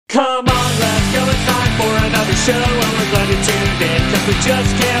Come on, let's go. It's time for another show, and we're glad you tuned in, cause we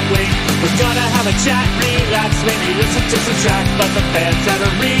just can't wait. We're gonna have a chat, relax, maybe listen to some tracks, but the fans that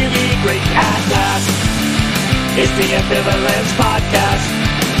are really great at last. It's the Ambivalence Podcast.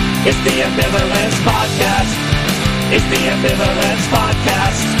 It's the Ambivalence Podcast. It's the Ambivalence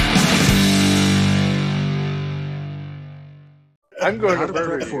Podcast. I'm going How to to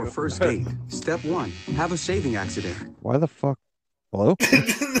murder prep for a you. first date. Step 1. Have a shaving accident. Why the fuck? Hello?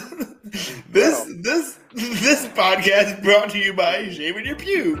 This podcast is brought to you by shaving your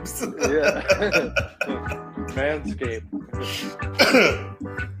pubes. Yeah. Manscaped.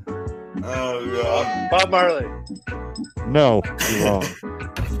 Oh god. Bob Marley. No, you're wrong.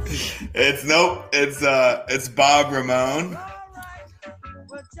 It's Bob Ramone.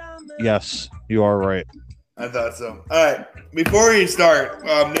 Yes, you are right. I thought so. All right. Before we start,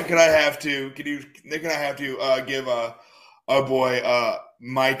 Nick and I have to give our boy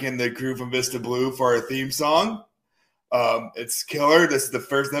Mike and the crew from Vista Blue for our theme song. It's killer. This is the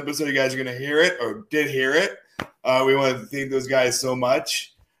first episode you guys are gonna hear it or did hear it. We want to thank those guys so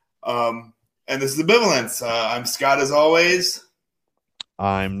much. And this is Ambivalence. I'm Scott as always.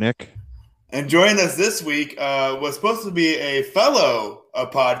 I'm Nick. And joining us this week was supposed to be a fellow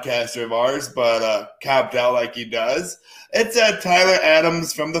podcaster of ours, but capped out like he does. It's Tyler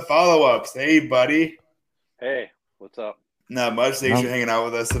Adams from the Follow Ups. Hey, buddy. Hey, what's up? Not much. Thanks for hanging out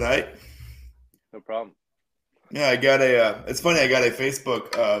with us tonight. No problem. Yeah, I got it's funny. I got a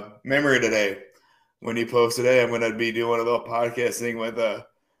Facebook memory today when you posted, hey, I'm going to be doing a little podcasting with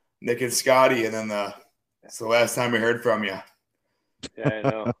Nick and Scotty, and then it's the last time we heard from you. Yeah, I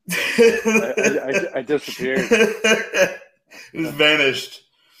know. I disappeared. Just vanished.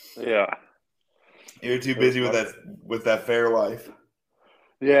 Yeah. You're too busy with that fair life.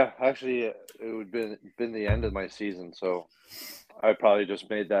 Yeah, actually, it would been the end of my season, so I probably just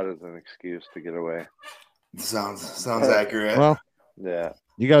made that as an excuse to get away. Sounds accurate. Well, Yeah,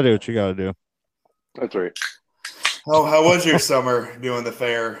 you gotta do what you gotta do. that's right. How was your summer doing the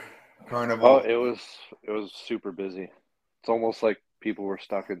fair carnival? Oh, it was super busy. It's almost like people were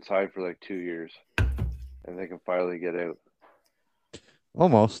stuck inside for like 2 years, and they can finally get out.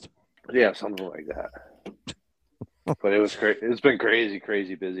 Almost. Yeah, something like that. But it was it's been crazy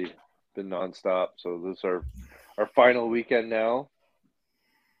busy. Been nonstop. So this is our final weekend now.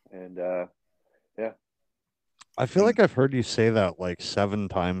 And yeah. I feel like I've heard you say that like 7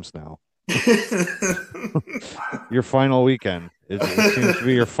 times now. Your final weekend. It seems to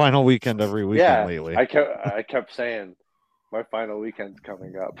be your final weekend every weekend lately. I kept saying my final weekend's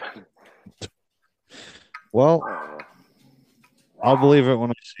coming up. Well, I don't know. I'll believe it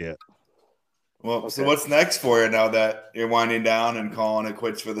when I see it. Well, Okay. So what's next for you now that you're winding down and calling it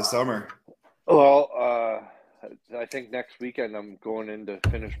quits for the summer? Well, I think next weekend I'm going in to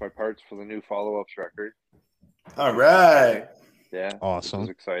finish my parts for the new follow-ups record. All right. Yeah, Awesome. which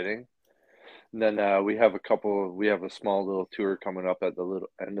is exciting. And then we have a small little tour coming up at the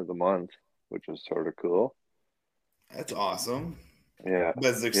end of the month, which is sort of cool. That's awesome. Yeah.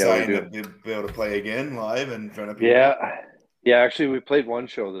 That's we exciting do. to be able to play again live in front of people. Yeah. Yeah, actually we played one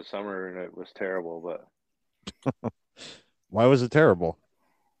show this summer and it was terrible, but Why was it terrible?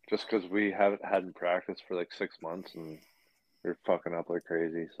 just because we hadn't practiced for like 6 months and we're fucking up like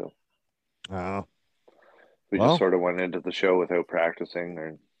crazy, so we Well. just sort of went into the show without practicing.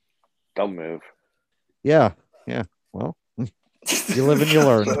 Or dumb move. Yeah. Well, you live and you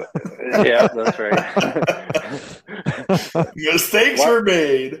learn. Yeah, that's right. Mistakes What? were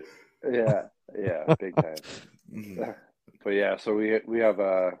made. Yeah, big time. Mhm. But yeah, so we have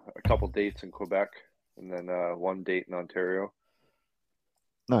a couple dates in Quebec and then one date in Ontario.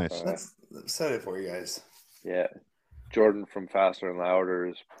 Nice. That's I'm excited for you guys. Yeah, Jordan from Faster and Louder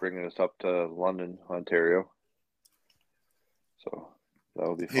is bringing us up to London, Ontario. So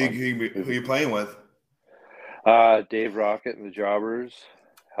that'll be Who fun. you playing with? Dave Rocket and the Jobbers,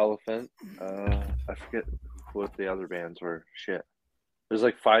 Elephant. I forget what the other bands were. Shit, there's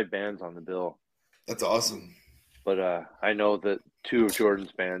like 5 bands on the bill. That's awesome. But I know that 2 of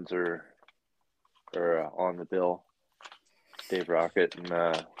Jordan's bands are on the bill. Dave Rocket and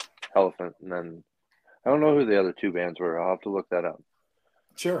Elephant, and then I don't know who the other 2 bands were. I'll have to look that up.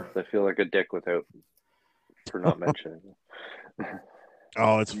 Sure. I feel like a dick for not mentioning.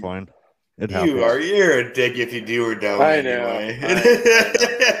 Oh, it's fine. It happens. You're a dick if you do or don't. I know. Anyway.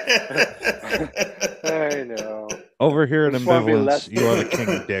 I know. Over here at Just wanna be Ambivalence, less- you are the king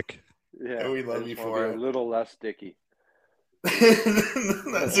of dick. Yeah, We love I you just for wanna be it. a little less dicky.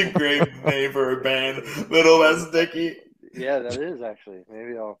 That's a great name for a band. Little Less Dicky. Yeah, that is actually.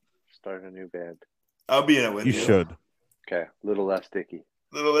 Maybe I'll start a new band. I'll be in it with You you. should. Okay, little less dicky.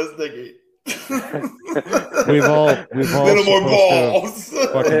 Little Sticky. We've all Little more supposed to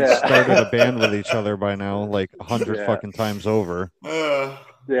balls. fucking Yeah. started a band with each other by now, like 100 Yeah. fucking times over.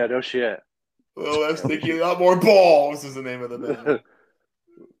 Yeah, no shit. Little less sticky, a lot more balls is the name of the band.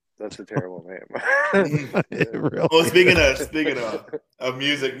 That's a terrible name. It really Well, speaking is. of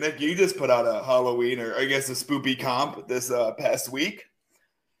music, Nick, you just put out a Halloween, or I guess a spoopy comp this past week.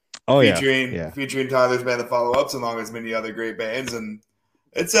 Oh featuring Tyler's band, The Follow Ups, along with many other great bands, and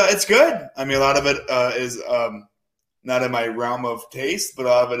it's good. I mean, a lot of it is not in my realm of taste, but a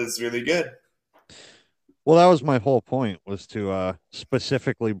lot of it is really good. Well, that was my whole point, was to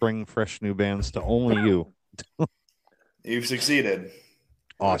specifically bring fresh new bands to only you. You've succeeded.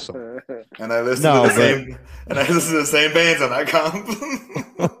 Awesome. And I listen to the same bands on that comp.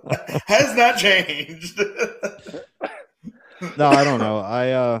 Has not changed. No, I don't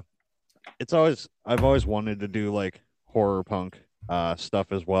know. I've always wanted to do like horror punk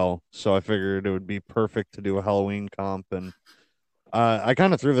stuff as well. So I figured it would be perfect to do a Halloween comp, and I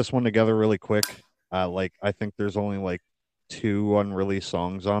kind of threw this one together really quick. Like I think there's only like 2 unreleased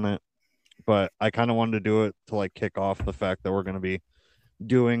songs on it, but I kind of wanted to do it to like kick off the fact that we're going to be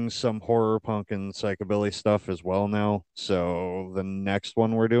doing some horror punk and psychobilly stuff as well now. So the next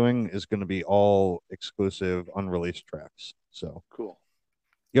one we're doing is going to be all exclusive unreleased tracks. So cool.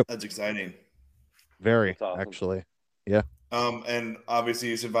 Yep. That's exciting. Very, That's awesome. actually. Yeah. And obviously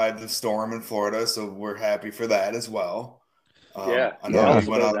you survived the storm in Florida, so we're happy for that as well. Yeah. I know you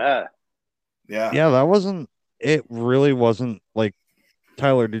went about out. that. Yeah. Yeah, it really wasn't like,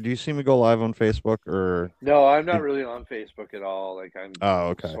 Tyler, did you see me go live on Facebook or? No, I'm not really on Facebook at all. Like I'm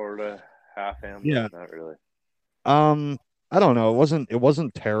okay. sort of half am, Yeah. but not really. I don't know. It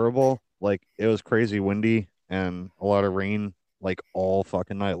wasn't terrible. Like it was crazy windy and a lot of rain like all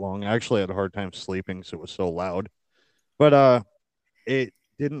fucking night long. I actually had a hard time sleeping because it was so loud. But it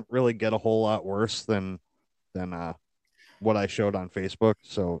didn't really get a whole lot worse than what I showed on Facebook.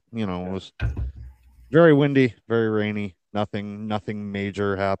 So, it was very windy, very rainy. Nothing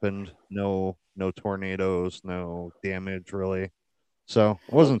major happened. No tornadoes, no damage really. So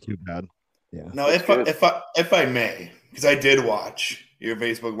it wasn't too bad. Yeah. Now, if I may, because I did watch your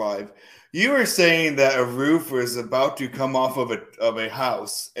Facebook Live, you were saying that a roof was about to come off of a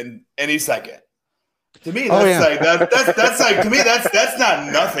house in any second. To me, that's like to me that's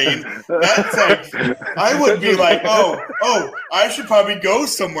not nothing. That's like I would be like, oh, I should probably go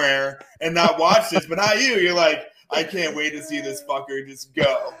somewhere and not watch this, but not you. You're like, I can't wait to see this fucker just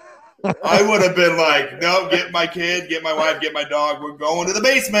go. I would have been like, no, get my kid, get my wife, get my dog. We're going to the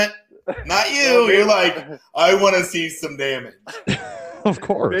basement. Not you. You're like, I want to see some damage. Of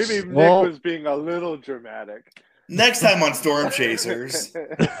course. Maybe Nick was being a little dramatic. Next time on Storm Chasers.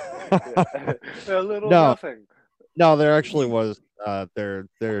 A little nothing. No, there actually was their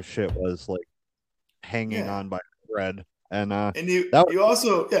shit was like hanging on by a thread. And you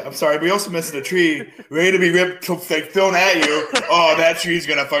also, I'm sorry, but you also missed a tree ready to be ripped, like thrown at you. Oh, that tree's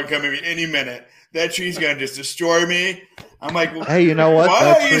gonna fucking come at me any minute. That tree's gonna just destroy me. I'm like, well, hey, you know what?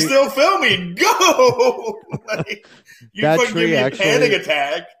 Why are you still filming? Go! Like, you that fucking tree give me a panic actually,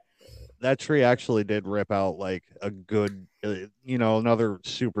 attack. That tree actually did rip out like a good, another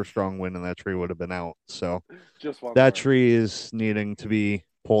super strong wind, and that tree would have been out. So just one that tree is needing to be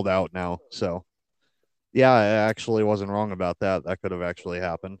pulled out now. So. Yeah, I actually wasn't wrong about that. That could have actually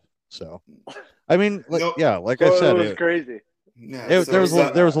happened. So, I mean, like I said, it was crazy. Yeah, there was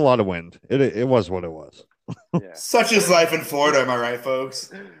a lot of wind. It was what it was. Yeah. Such is life in Florida, am I right,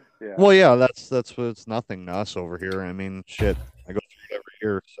 folks? Yeah. Well, yeah, that's it's nothing to us over here. I mean, shit, I go through it every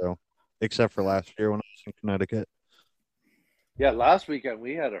year. So, except for last year when I was in Connecticut. Yeah, last weekend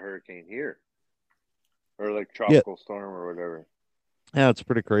we had a hurricane here, or like tropical storm or whatever. Yeah, it's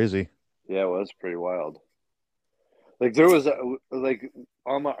pretty crazy. Yeah, it was pretty wild. Like there was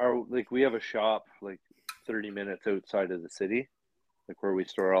we have a shop like 30 minutes outside of the city, like where we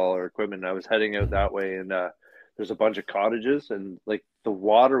store all our equipment. And I was heading out that way, and there's a bunch of cottages, and like the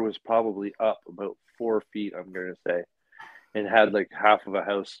water was probably up about 4 feet, I'm gonna say, and had like half of a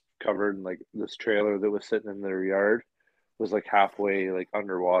house covered, and like this trailer that was sitting in their yard was like halfway like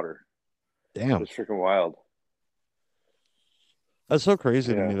underwater. Damn, it was freaking wild. That's so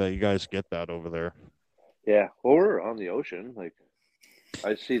crazy to me that you guys get that over there. Yeah, well, we're on the ocean. Like,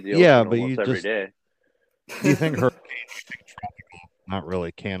 I see the ocean almost every day. You think hurricanes tropical? Not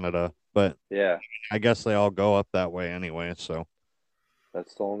really Canada, but yeah, I guess they all go up that way anyway. So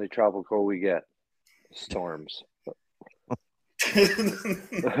that's the only tropical we get. Storms.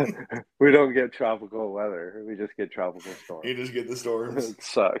 We don't get tropical weather. We just get tropical storms. You just get the storms. It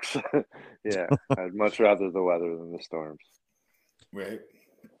sucks. Yeah, I'd much rather the weather than the storms. Right.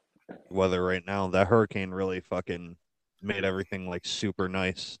 weather right now. That hurricane really fucking made everything like super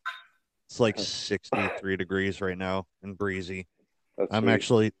nice. It's like 63 degrees right now and breezy. That's I'm sweet.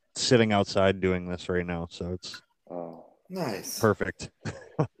 actually sitting outside doing this right now, so it's Oh, Nice. perfect.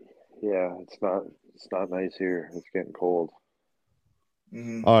 yeah, it's not nice here. It's getting cold.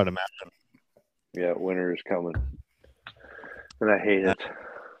 Mhm. Oh, I'd imagine. Yeah, winter is coming, and I hate it.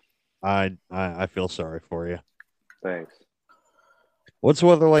 I feel sorry for you. Thanks. What's the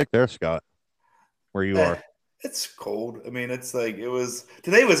weather like there, Scott? Where you Eh, are? it's cold. I mean, it's like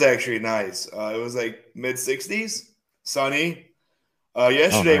today was actually nice. It was like mid 60s, sunny.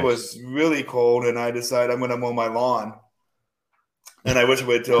 Yesterday nice. was really cold, and I decided I'm going to mow my lawn. And I wish I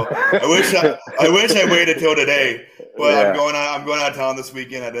waited till I wish I waited till today. But Yeah. I'm going out of town this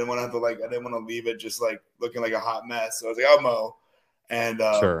weekend. I didn't want to leave it just like looking like a hot mess. So I was like, I'll mow, and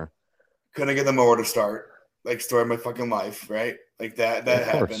Sure. couldn't get the mower to start. Like story of my fucking life, right? Like that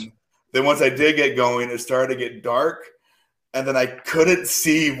Of course. happened. Then once I did get going, it started to get dark, and then I couldn't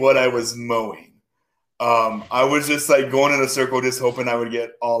see what I was mowing. I was just like going in a circle, just hoping I would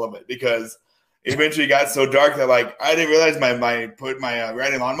get all of it because it eventually got so dark that like I didn't realize my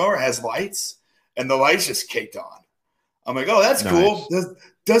riding lawnmower has lights, and the lights just kicked on. I'm like, oh, that's cool. Nice. This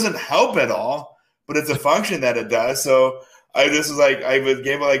doesn't help at all, but it's a function that it does. So I just was like, gave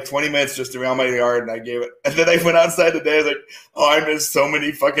it like 20 minutes just around my yard, and I gave it. And then I went outside today. I was like, oh, I missed so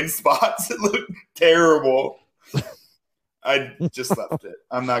many fucking spots. It looked terrible. I just left it.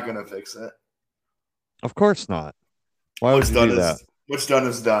 I'm not gonna fix it. Of course not. Why would you do that? What's done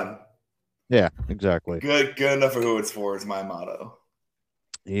is done. Yeah, exactly. Good enough for who it's for is my motto.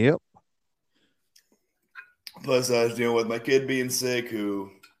 Yep. Plus, I was dealing with my kid being sick,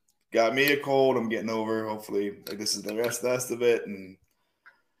 who got me a cold. I'm getting over. Hopefully, like this is the rest of it, and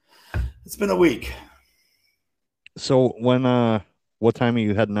it's been a week. So what time are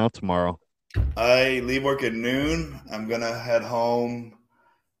you heading out tomorrow? I leave work at noon. I'm gonna head home.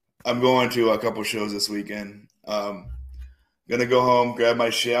 I'm going to a couple shows this weekend. Gonna go home, grab my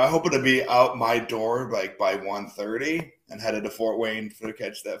shit. I'm hoping to be out my door like by 1:30 and headed to Fort Wayne to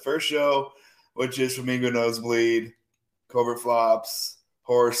catch that first show, which is Flamingo Nosebleed, Covert Flops,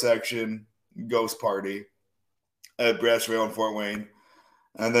 Horror Section, Ghost Party at Brass Rail in Fort Wayne.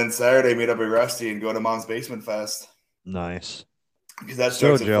 And then Saturday, meet up with Rusty and go to Mom's Basement Fest. Nice. Because that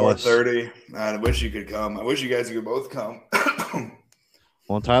So starts at jealous. 4:30. I wish you could come. I wish you guys could both come.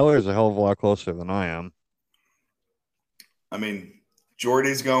 Well, Tyler is a hell of a lot closer than I am. I mean,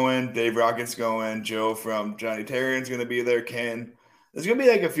 Jordy's going, Dave Rocket's going, Joe from Johnny Terrian's going to be there, Ken. There's going to be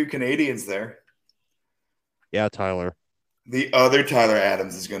like a few Canadians there. Yeah, Tyler. The other Tyler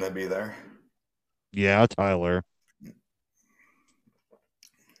Adams is going to be there. Yeah, Tyler.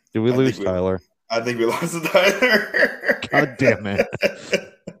 Did we I lose think we- Tyler? I think we lost to Tyler. God damn it.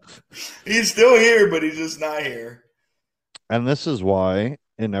 He's still here, but he's just not here. And this is why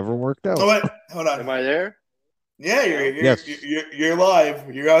it never worked out. Oh, wait. Hold on. Am I there? Yeah, you're Yes. you're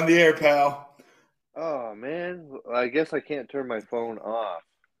live. You're on the air, pal. Oh man, I guess I can't turn my phone off.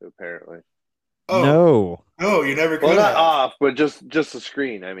 Apparently, Oh, No. you never could well, not have. off, but just the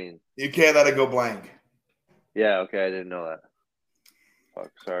screen. I mean, You can't let it go blank. yeah, okay, I didn't know that.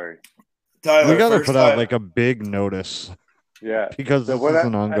 Fuck, sorry. Tyler, We got to first put out time- like a big notice Yeah, because So this what is I-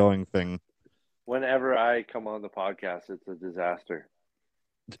 an ongoing thing. whenever I come on the podcast, it's a disaster.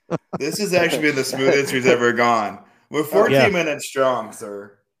 This has actually been the smoothest we've ever gone. We're 14 Yeah. minutes strong,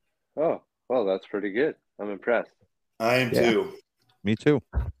 sir. Oh, well, that's pretty good. I'm impressed. I am Yeah. too. Me too.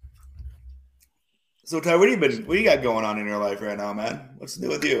 So, Ty, what do you got going on in your life right now, man? What's new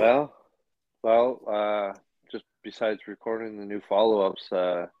with you? Well, just besides recording the new follow-ups,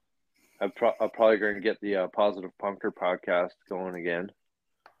 I'm probably going to get the Positive Punker podcast going again.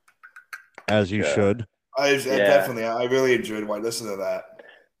 As you Yeah. should. I Yeah. I really enjoyed listening to that.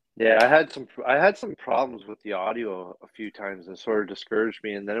 Yeah, I had some problems with the audio a few times that sort of discouraged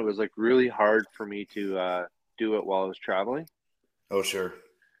me, and then it was like really hard for me to do it while I was traveling Oh, sure.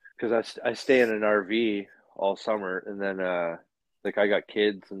 because I stay in an RV all summer, and then like I got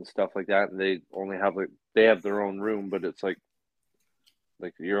kids and stuff like that, and they only have they have their own room, but it's like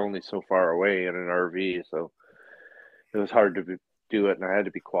you're only so far away in an RV, so it was hard to do it, and I had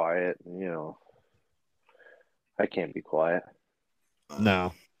to be quiet, and I can't be quiet.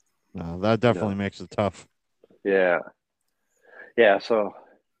 No. No, that definitely makes it tough. Yeah. So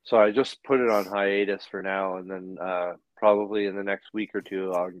I just put it on hiatus for now, and then probably in the next week or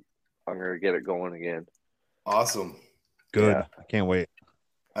two, I'm gonna get it going again. Awesome. Good. Yeah. I can't wait.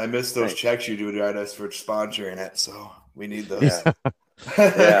 I missed those Thanks. checks you do to us for sponsoring it, so we need those.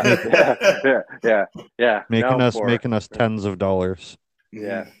 Yeah. Yeah. Making Now us for- making us tens of dollars.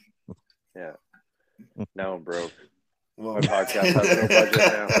 Yeah. Yeah. Now I'm broke. Well, My podcast has no budget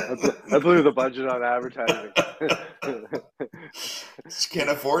now. I blew the budget on advertising. Just can't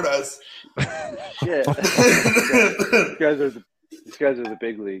afford us. Shit. These guys are the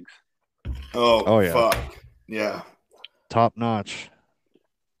big leagues. Oh yeah. Fuck. Yeah. Top notch.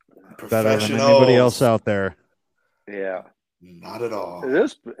 Better than Professionals. anybody else out there. Yeah. Not at all.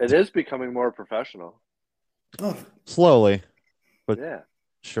 It is becoming more professional. Oh, Slowly, but Yeah.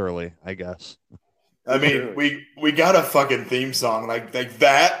 surely, I guess. I mean, we got a fucking theme song like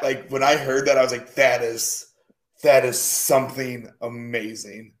that. Like when I heard that, I was like, that is something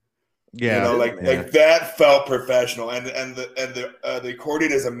amazing. Yeah. You know, like that felt professional, and the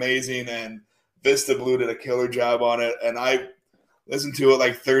recording is amazing, and Vista Blue did a killer job on it, and I listened to it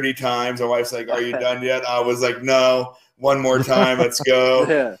like 30 times. My wife's like, "Are you done yet?" I was like, "No, one more time, let's go."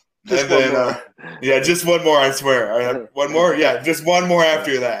 Yeah. And then, just one more. I swear, I have one more. Yeah, just one more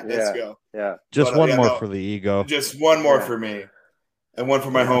after that. Let's go. Yeah. Just one more for the ego. Just one more for me, and one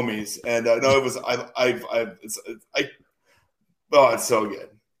for my homies. And no, it was it's so good.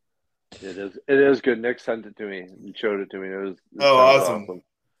 It is good. Nick sent it to me and showed it to me. It Awesome.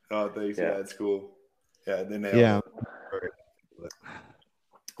 Oh, thanks. Yeah, it's cool. Yeah, they nailed it.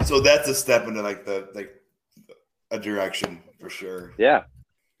 So that's a step into like a direction for sure. Yeah.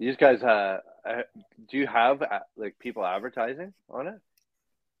 These guys, do you have like people advertising on it?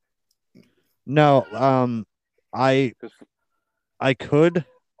 No, I could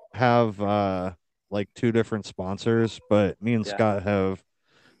have like 2 different sponsors, but me and Scott have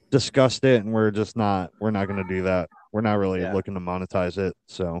discussed it, and we're not going to do that. We're not really looking to monetize it.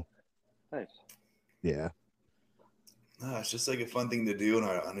 So nice. Yeah. No, it's just like a fun thing to do,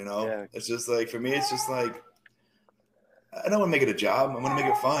 and it's just like for me, it's just like I don't want to make it a job. I want to make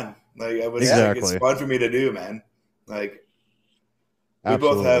it fun. Like it's fun for me to do, man. Like we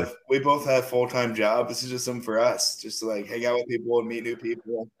both have full-time jobs. This is just something for us, just to like hang out with people and meet new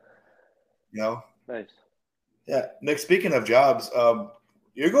people. You know. Nice. Yeah, Nick. Speaking of jobs,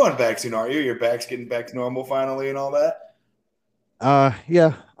 you're going back soon, are you? Your back's getting back to normal finally, and all that.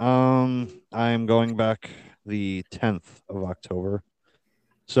 Yeah. I'm going back the 10th of October,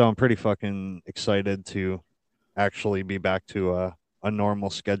 so I'm pretty fucking excited to actually be back to a normal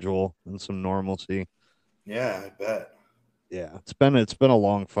schedule and some normalcy. Yeah, I bet. Yeah, it's been a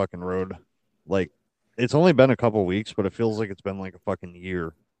long fucking road. Like, it's only been a couple weeks, but it feels like it's been like a fucking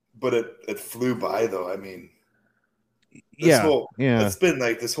year. But it flew by though. I mean, yeah. It's been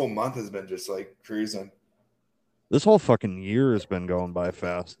like this whole month has been just like cruising. This whole fucking year has been going by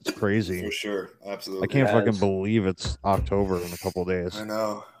fast. It's crazy. For sure, absolutely. I can't fucking believe it's October in a couple days. I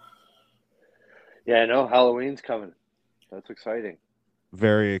know. Yeah, I know. Halloween's coming. That's exciting.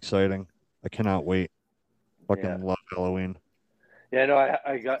 Very exciting. I cannot wait. Fucking love Halloween. Yeah, no,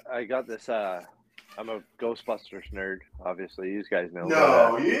 I got this. I'm a Ghostbusters nerd. Obviously, you guys know.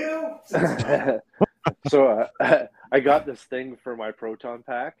 No, you. So I got this thing for my proton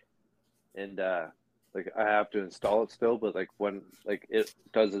pack, and like I have to install it still. But like when like it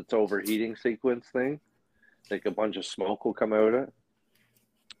does its overheating sequence thing, like a bunch of smoke will come out of it.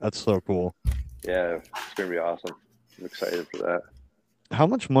 That's so cool. Yeah, it's gonna be awesome. I'm excited for that. How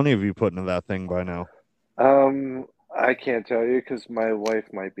much money have you put into that thing by now? I can't tell you because my wife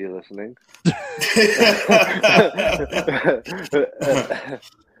might be listening.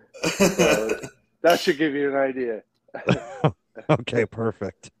 That should give you an idea. Okay,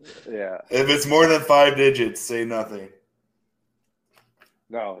 perfect. Yeah. If it's more than 5 digits, say nothing.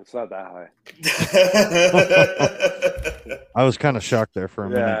 No, it's not that high. I was kind of shocked there for a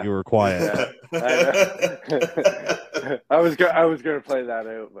minute. You were quiet. Yeah. I was gonna play that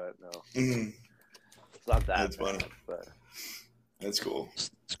out, but no. Mm-hmm. It's not that. That's funny. But that's cool. It's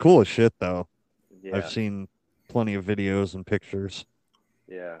cool as shit, though. Yeah. I've seen plenty of videos and pictures.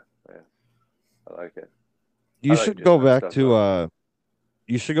 Yeah. I like it. You should go back to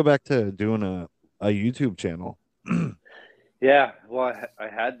you should go back to doing a YouTube channel. Yeah, well, I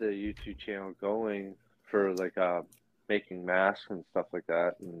had the YouTube channel going for like making masks and stuff like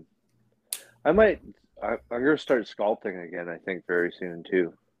that, and I'm gonna start sculpting again. I think very soon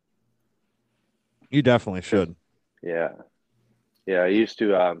too. You definitely should. Yeah. I used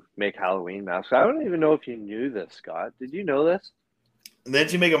to make Halloween masks. I don't even know if you knew this, Scott. Did you know this? And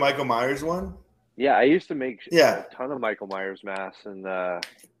didn't you make a Michael Myers one? Yeah, I used to make a ton of Michael Myers masks, and I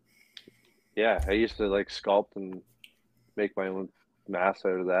used to like sculpt and make my own masks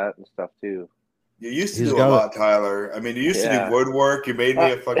out of that and stuff too. You used to do a lot, Tyler. I mean, you used to do woodwork. You made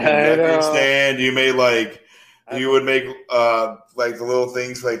me a fucking record stand. You made you would make like the little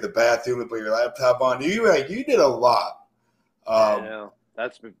things for like the bathroom to put your laptop on. You did a lot. I know.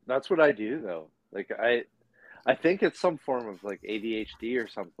 That's what I do though. Like I think it's some form of like ADHD or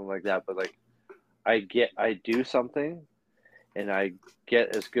something like that. But like I do something, and I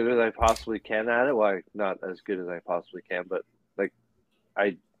get as good as I possibly can at it. Well, not as good as I possibly can, but like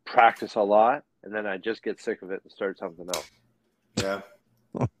I practice a lot, and then I just get sick of it and start something else. Yeah.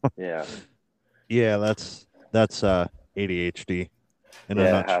 Yeah. Yeah, that's ADHD in a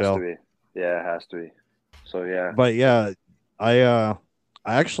Yeah, it has nutshell. to be. Yeah, it has to be. So yeah. But yeah, I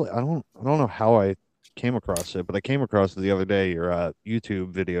actually I don't know how I came across it, but I came across it the other day, your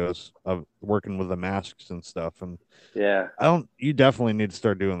YouTube videos of working with the masks and stuff, and Yeah. you definitely need to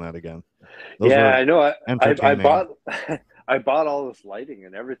start doing that again. Those Yeah, are I know. I entertaining. bought I bought all this lighting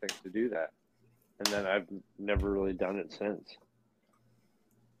and everything to do that, and then I've never really done it since.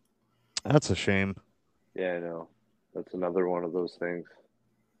 That's a shame. Yeah, I know. That's another one of those things.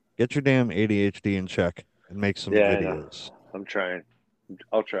 Get your damn ADHD in check and make some Yeah, I know. videos. I'm trying.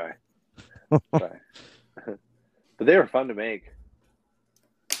 I'll try. Try. But they were fun to make.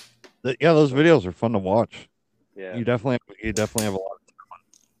 Yeah, those videos are fun to watch. Yeah. You definitely have a lot.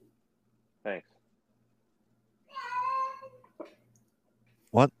 Thanks.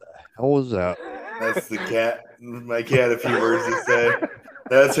 What the hell was that? That's the cat. My cat had a few words to say.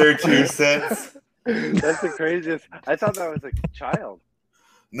 That's her 2 cents. That's the craziest. I thought that was a child.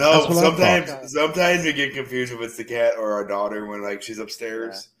 No, That's what I thought. sometimes we get confused if it's the cat or our daughter when like she's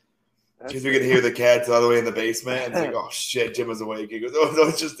upstairs. That's Because we can hear the cats all the way in the basement. And it's like, oh shit, Jim was awake. He goes, oh no,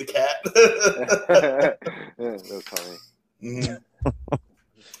 it's just the cat. That's funny.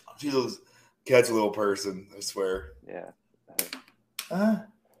 Mm-hmm. Cat's a little person, I swear. Yeah.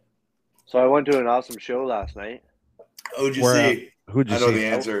 So I went to an awesome show last night. Who'd you Where, see? Who'd you I know see? the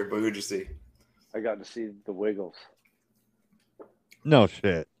answer, but who'd you see? I got to see the Wiggles. No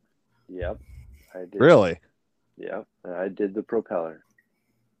shit. Yep. I did. Really? Yep. And I did the propeller.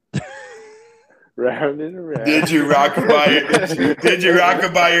 Round and around. Did you did you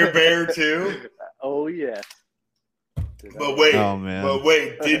rockabye your bear too? Oh yeah. But wait, Oh, man.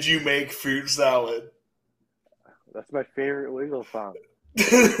 did you make fruit salad? That's my favorite Wiggle song.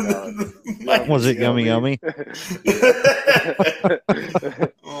 Mike- Was it yummy?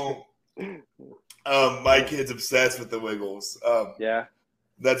 Oh. My kid's obsessed with the Wiggles. Yeah.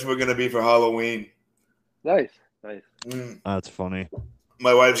 That's what we're gonna be for Halloween. Nice. That's funny.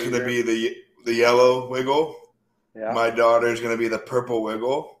 My wife's gonna be the yellow Wiggle. Yeah. My daughter's gonna be the purple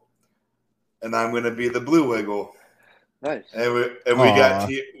Wiggle, and I'm gonna be the blue Wiggle. Nice. And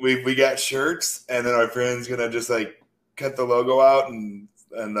we got shirts, and then our friend's gonna just like cut the logo out and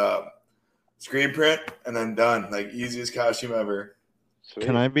screen print, and then done. Like easiest costume ever. Sweet.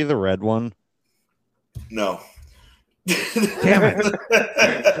 Can I be the red one? No. Damn it.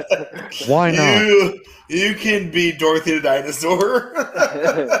 Why not? You can be Dorothy the dinosaur.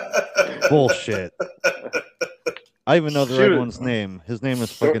 Bullshit. I even know the Shoot. red one's name. His name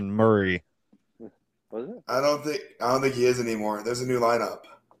is fucking Murray. Was it? I don't think he is anymore. There's a new lineup.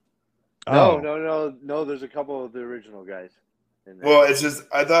 Oh, No. There's a couple of the original guys in there. Well, it's just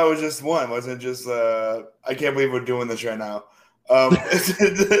I thought it was just one. Wasn't it just I can't believe we're doing this right now. Isn't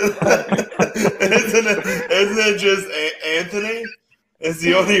it just Anthony? It's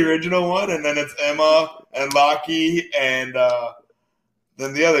the only original one, and then it's Emma and Lockie and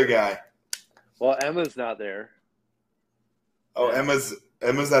then the other guy. Well, Emma's not there. Oh, Emma's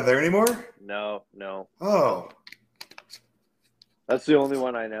not there anymore? No. Oh. That's the only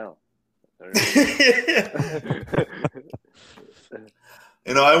one I know.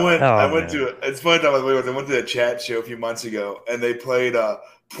 You know, I went man. to it's funny talking about Wiggles. I went to a chat show a few months ago, and they played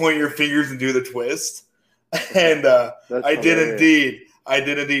point your fingers and do the twist, and I did indeed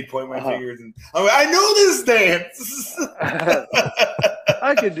point my fingers, and I'm like, I know this dance.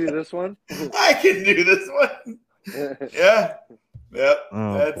 I can do this one. I can do this one. Yeah, yep.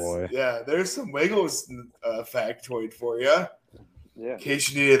 Oh, boy. Yeah, there's some Wiggles factoid for you. Yeah. In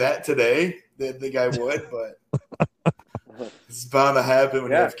case you needed that today, didn't think I would, but it's bound to happen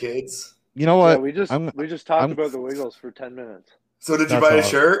when you have kids. You know Yeah, what? we just talked about the Wiggles for 10 minutes. So did you That's buy a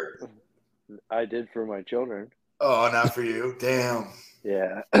awesome. shirt? I did for my children. Oh, not for you. Damn.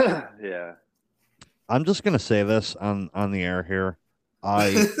 Yeah. Yeah. I'm just gonna say this on the air here.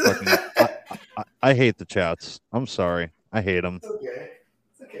 I hate the chats. I'm sorry. I hate them. It's okay.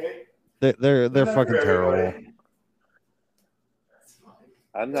 It's okay. They're Not fucking for terrible. everybody. It's fine.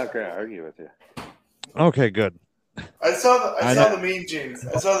 I'm not going to argue with you. Okay, good. I saw I the know. Mean Jeans.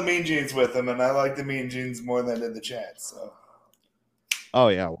 I saw the Mean Jeans with them, and I like the Mean Jeans more than I did the chats. So Oh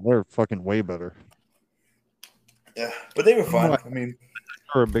yeah, they're fucking way better. yeah, but they were fun. I mean,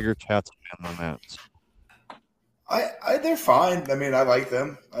 They're a bigger chats fan than that. They're fine. I mean, I like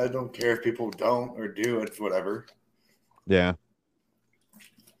them. I don't care if people don't or do. It's whatever. Yeah.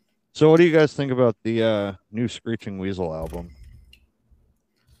 So what do you guys think about the new Screeching Weasel album?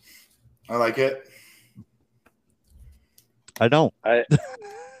 I like it. I don't.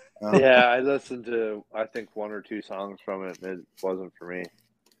 Yeah, I listened to I think one or two songs from it, and it wasn't for me.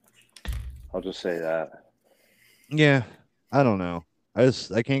 I'll just say that. Yeah, I don't know. I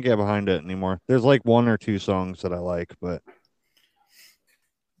can't get behind it anymore. There's like one or two songs that I like, but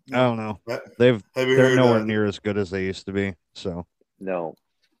I don't know. Have you They're heard? nowhere near as good as they used to be. So No.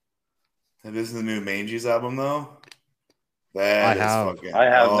 This is the new Mangy's album, though. That is have. fucking. I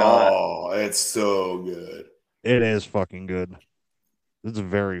have not. Oh, it's so good. it is fucking good. It's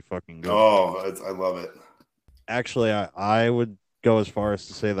very fucking good. Oh, I love it. Actually, I would go as far as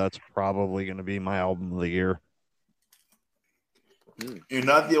to say that's probably going to be my album of the year. You're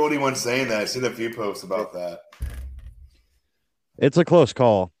not the only one saying that. I've seen a few posts about that. It's a close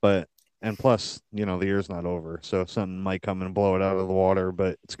call, and plus, the year's not over, so something might come and blow it out of the water,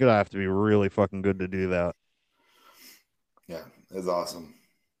 but it's going to have to be really fucking good to do that. Yeah, it's awesome.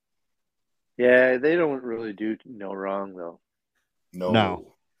 Yeah, they don't really do no wrong though.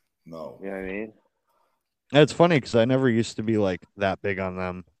 No. You know what I mean? It's funny because I never used to be like that big on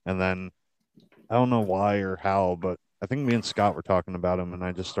them, and then I don't know why or how, but I think me and Scott were talking about them, and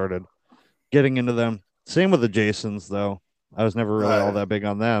I just started getting into them. Same with the Jasons, though. I was never really all that big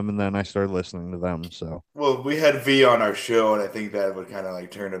on them, and then I started listening to them. So, well, we had V on our show, and I think that would kind of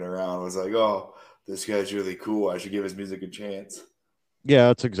like turn it around. It was like, oh, this guy's really cool. I should give his music a chance. yeah,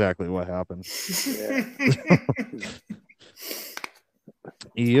 that's exactly what happened. Yeah.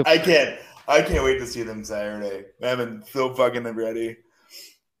 Yep. I can't wait to see them Saturday. Them and so fucking ready.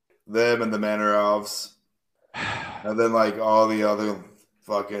 Them and the Manor Elves. And then like all the other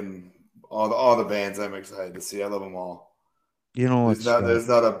fucking all the bands I'm excited to see. I love them all. You know what? There's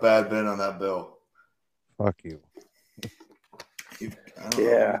not a bad band on that bill. Fuck you. I don't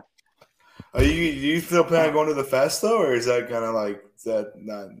know. Are you still planning on going to the fest though, or is that kind of like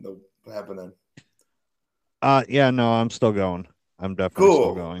not happening? Yeah, no, I'm still going. I'm definitely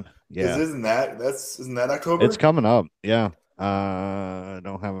still going. Yeah. Isn't that October? It's coming up. Yeah. I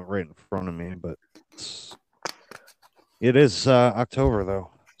don't have it right in front of me, but it is October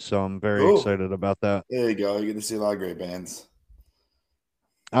though, so I'm very excited about that. There you go. You get to see a lot of great bands.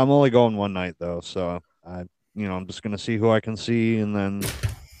 I'm only going one night though, so I'm just gonna see who I can see, and then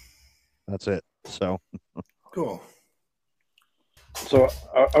that's it. So cool. So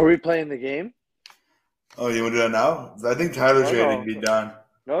are we playing the game? Oh, you want to do that now? I think Tyler's ready to be done.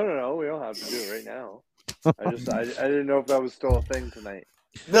 No. We don't have to do it right now. I didn't know if that was still a thing tonight.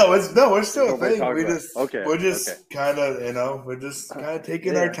 No, it's still a thing. We're just kind of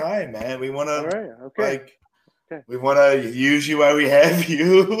taking our time, man. We want to we want to use you while we have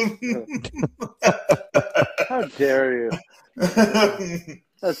you. How dare you?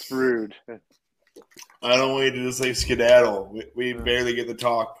 That's rude. I don't want you to just like skedaddle. We barely get to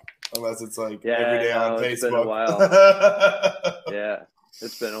talk unless it's like every day on Facebook. It's been a while. Yeah,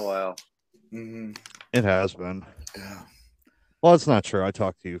 it's been a while. Mm-hmm. It has been. Yeah. Well, it's not true. I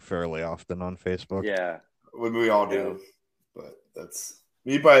talk to you fairly often on Facebook. Yeah. We all do. But that's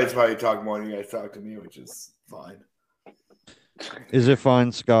me. Probably talk more than you guys talk to me, which is fine. Is it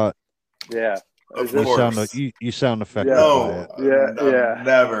fine, Scott? Yeah. Of course. You sound affected by it. Yeah.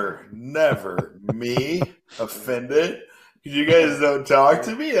 Never me offended. Because you guys don't talk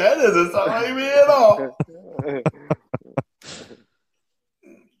to me. That doesn't sound like me at all.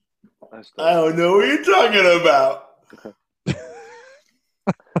 I don't know what you're talking about.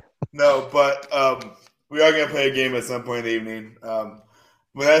 No, but we are going to play a game at some point in the evening.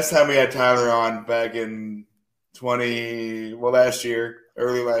 Last time we had Tyler on back in last year,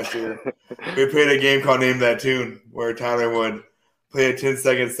 early last year, we played a game called Name That Tune, where Tyler would play a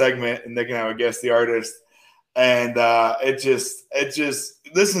 10-second segment and Nick and I would guess the artist. And it just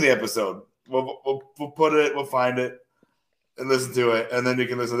listen to the episode. We'll put it, we'll find it and listen to it, and then you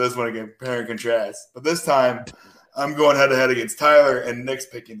can listen to this one again, compare and contrast. But this time, I'm going head to head against Tyler, and Nick's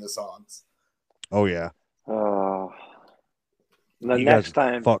picking the songs. Oh yeah. The next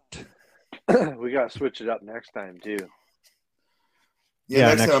time, fucked. We got to switch it up next time too.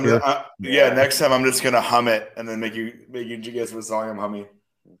 Yeah, next time I'm just gonna hum it and then make you guess what song I'm humming.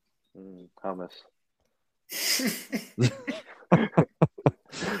 Hummus.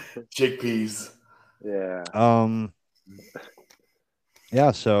 Chickpeas. Yeah.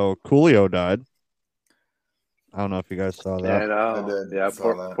 Yeah, so Coolio died. I don't know if you guys saw that. Yeah, I know. I did. Yeah,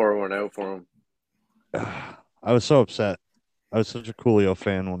 Saw that. pour one out for him. I was so upset. I was such a Coolio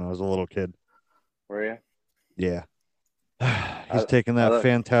fan when I was a little kid. Were you? Yeah. He's taking I that like-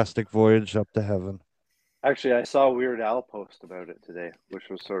 fantastic voyage up to heaven. Actually, I saw Weird Al post about it today, which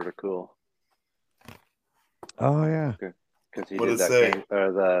was sort of cool Oh yeah. because he What'd did it that say? game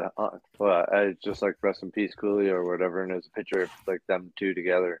or the well, I just like rest in peace Cooley or whatever, and there's a picture of like them two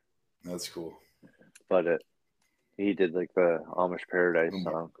together. That's cool. But he did like the Amish Paradise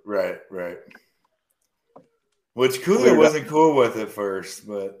song. Right. Which Cooler Weird Al- wasn't cool with at first,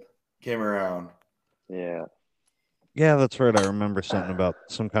 but came around. Yeah, Yeah, that's right. I remember something about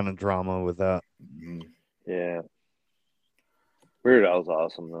some kind of drama with that. Mhm. yeah. Weird Al's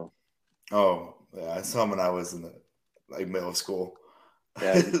awesome though. Oh, yeah, I saw him when I was in middle school.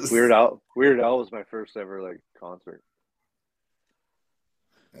 Yeah, Weird Al was my first ever like concert.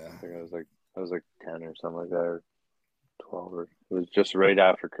 Yeah. I think I was like 10 or something like that, or 12, or it was just right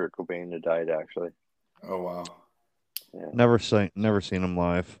after Kurt Cobain had died. Actually, Oh wow. yeah. Never seen him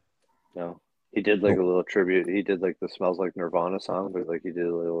live. No, he did like a little tribute. He did like the "Smells Like Nirvana" song, but like he did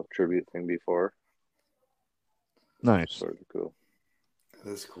a little tribute thing before. Nice. Sort of cool.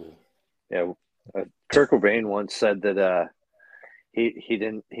 That's cool. Yeah, Kurt Cobain once said that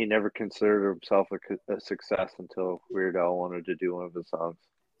he never considered himself a success until Weird Al wanted to do one of his songs.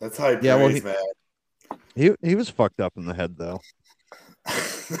 That's high praise, Yeah, well, man. He was fucked up in the head though.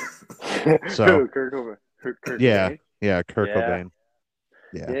 So- Who, Kurt Cobain. Kurt Yeah. Cobain? Yeah, Kurt Yeah. Cobain.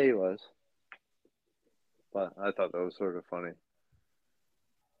 Yeah. Yeah, he was. But I thought that was sort of funny.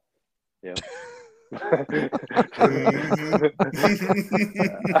 Yeah. I'm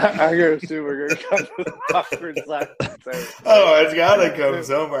gonna assume we're gonna come to the awkward silence. Oh, it's gotta come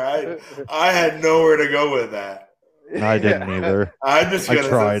somewhere. I had nowhere to go with that. I didn't either. I'm just I gonna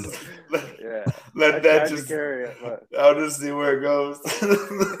tried. Yeah, let I that tried just to carry it, but I'll just see where it goes.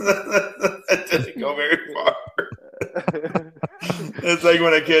 It doesn't go very far. It's like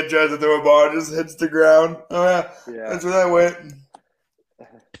when a kid tries to throw a ball, it just hits the ground. Oh yeah, yeah, that's where that went.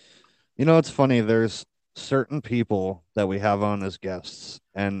 You know, it's funny. There's certain people that we have on as guests,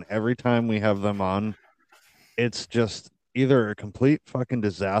 and every time we have them on, it's just either a complete fucking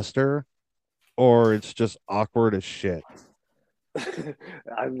disaster or it's just awkward as shit.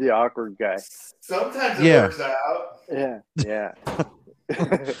 I'm the awkward guy. Sometimes it Yeah. works out. Yeah,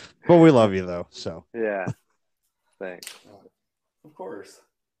 But we love you though, so. yeah. Thanks. Of course.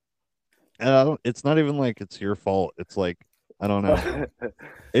 And it's not even like it's your fault. It's like, I don't know.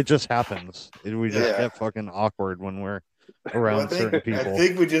 It just happens. We just Yeah. get fucking awkward when we're around Well, certain I people.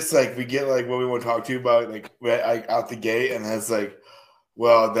 think we just we get what we want to talk to you about out the gate, and it's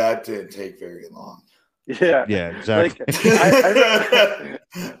well, that didn't take very long. Yeah, Yeah, exactly. Like,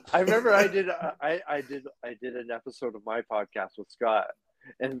 I remember I did an episode of my podcast with Scott,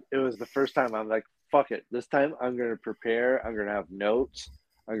 and it was the first time I'm like, fuck it. This time I'm gonna prepare. I'm gonna have notes.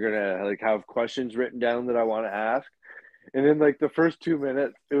 I'm gonna have questions written down that I want to ask. And then the first 2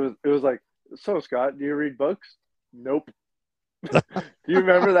 minutes, it was like, so Scott, do you read books? Nope. Do you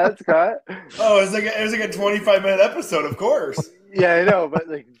remember that, Scott? Oh, it was like a 25-minute episode, of course. Yeah, I know, but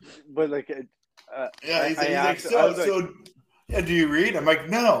Yeah, he's I like, asked- I was yeah, do you read? I'm like,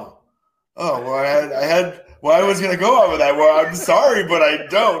 no. Oh, well, I had, well, I was going to go off of that. Well, I'm sorry, but I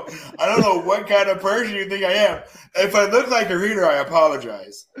don't. I don't know what kind of person you think I am. If I look like a reader, I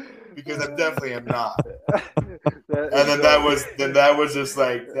apologize, because I definitely am not. And then that was just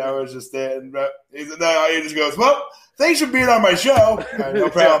it. And he just goes, well, thanks for being on my show. All right, no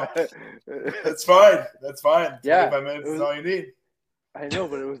problem. That's fine. That's fine. Yeah, 25 minutes is all you need. I know,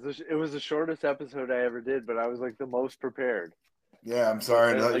 but it was the shortest episode I ever did, but I was the most prepared. Yeah, I'm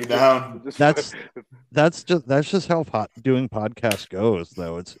sorry to let you Just- down. just- That's just how doing podcasts goes,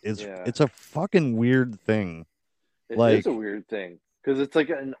 though. It's Yeah. it's a fucking weird thing. It Like- is a weird thing because it's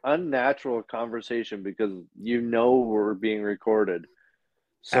an unnatural conversation because we're being recorded,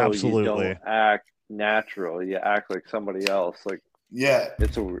 so you Absolutely. don't act natural. You act like somebody else. Yeah.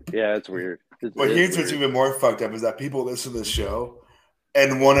 It's weird. Well, here's what's even more fucked up is that people listen to the show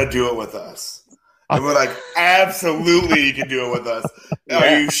and want to do it with us. And we're like, absolutely, you can do it with us. Are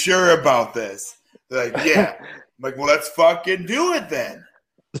Yeah. you sure about this? They're like, yeah. I'm like, well, let's fucking do it then.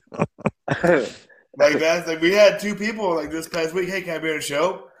 That's we had two people this past week. Hey, can I be on a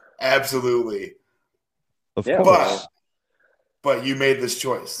show? Absolutely. Of Yeah, course. But you made this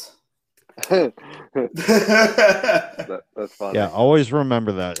choice. That's funny. Yeah, always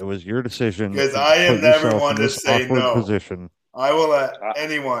remember that. It was your decision. 'Cause to I am put never yourself one in to this say awkward no. position. I will let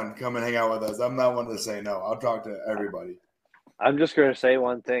anyone come and hang out with us. I'm not one to say no. I'll talk to everybody. I'm just gonna say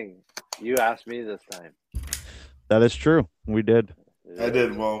one thing. You asked me this time. That is true. We did. I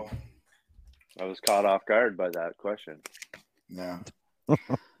did. Well, I was caught off guard by that question. yeah.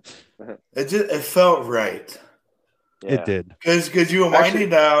 it felt right. Yeah. It did. Because you were winding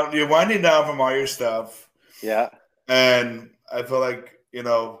down, from all your stuff. Yeah. And I feel like,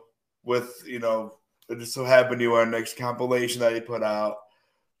 with, it just so happened you were our next compilation that he put out.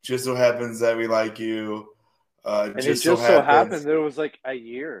 Just so happens that we like you. And it just so happened there was like a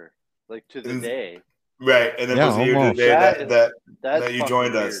year, like to the day. Right. And it was a year to the day that you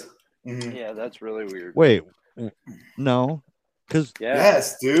joined us. Mm-hmm. Yeah, that's really weird. Wait, no. Because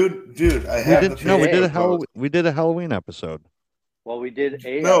yes, dude, I have we did a Halloween episode. Well, we did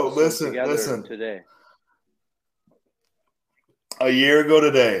listen today. A year ago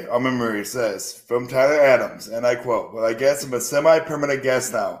today, our memory says from Tyler Adams, and I quote: "Well, I guess I'm a semi-permanent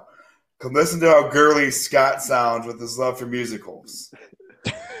guest now. Come listen to how girly Scott sounds with his love for musicals."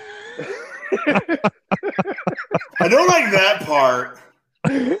 I don't like that part.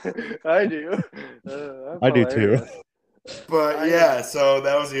 I do. I do too. But yeah, so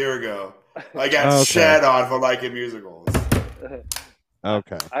that was a year ago. I got shat on for liking musicals.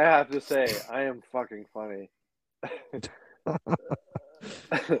 Okay. I have to say, I am fucking funny.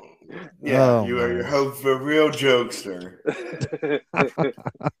 Yeah, you are a real jokester.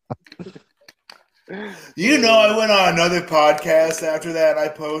 I went on another podcast after that. I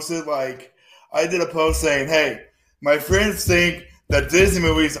posted I did a post saying, "Hey, my friends think that Disney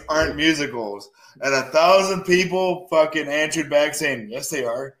movies aren't musicals." And 1,000 people fucking answered back saying, "Yes, they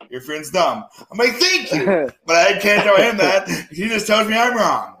are. Your friend's dumb." I'm like, "Thank you." But I can't tell him that. He just tells me I'm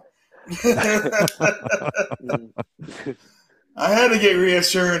wrong. I had to get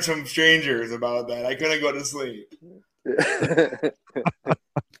reassurance from strangers about that. I couldn't go to sleep. I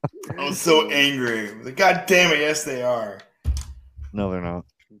was so angry. Like, God damn it, yes, they are. No, they're not.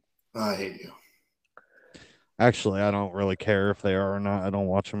 I hate you. Actually, I don't really care if they are or not. I don't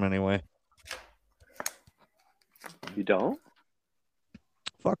watch them anyway. You don't?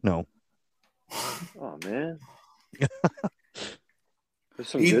 Fuck no. Oh, man.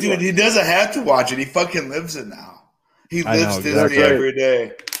 He doesn't have to watch it. He fucking lives it now. He lives Disney every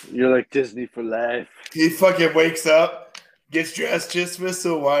day. You're like Disney for life. He fucking wakes up, gets dressed just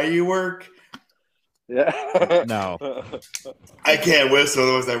whistle while you work. Yeah. No. I can't whistle,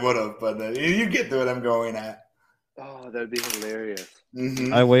 otherwise I would have, but you get to what I'm going at. Oh, that'd be hilarious.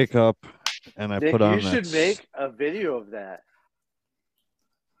 Mm-hmm. I wake up and I put on You should make a video of that.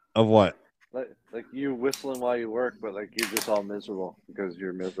 Of what? Like you whistling while you work, but like you're just all miserable because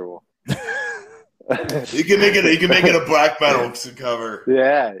you're miserable. You can make it a black metal cover.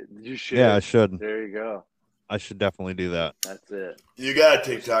 Yeah, you should. Yeah, I should. There you go. I should definitely do that. That's it. You got a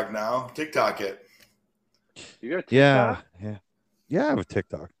TikTok now. TikTok it. You got a TikTok? Yeah. Yeah, I have a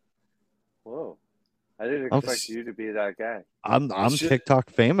TikTok. Whoa. I didn't expect you to be that guy. I'm TikTok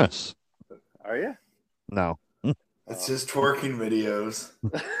famous. Are you? No. It's just twerking videos.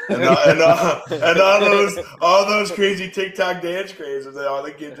 and all those crazy TikTok dance crazes that all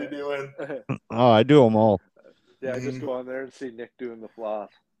the kids are doing. Oh, I do them all. Yeah, I just go on there and see Nick doing the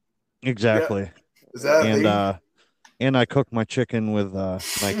floss. Exactly. Yeah. Is that and I cook my chicken with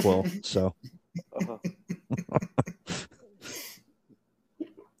NyQuil, so.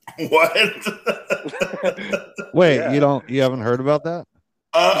 What? Wait, Yeah. you haven't heard about that?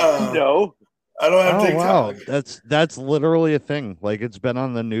 No. I don't have TikTok. Wow. That's literally a thing. Like, it's been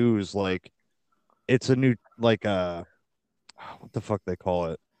on the news. Like, it's a new, like, what the fuck they call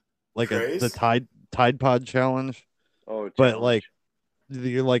it? Like the Tide Pod challenge. Oh, but like,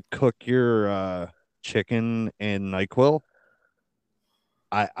 you like cook your chicken in NyQuil.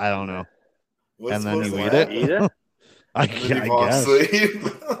 I don't know. And then you eat it. I guess.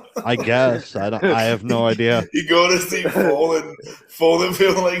 I guess. I have no idea. You go to sleep full and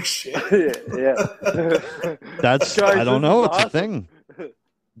feel like shit. Yeah. That's I don't know. It's awesome. A thing.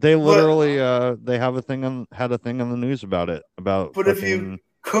 They literally they have had a thing on the news about it. But if you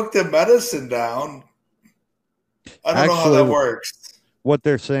cook the medicine down, I don't know how that works. What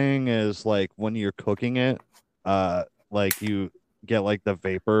they're saying is like when you're cooking it, like you get like the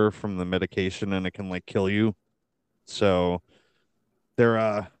vapor from the medication and it can like kill you. So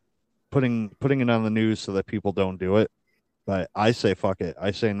they're putting it on the news so that people don't do it. But I say fuck it.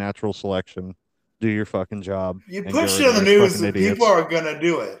 I say natural selection. Do your fucking job. You push it on the news and people are gonna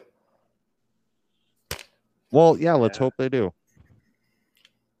do it. Well, yeah, let's hope they do.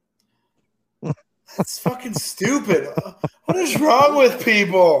 That's fucking stupid. What is wrong with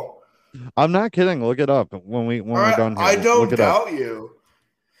people? I'm not kidding. Look it up when we're done here. I don't doubt you.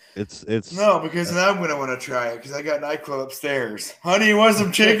 It's no, because now I'm gonna want to try it because I got NyQuil upstairs. Honey, you want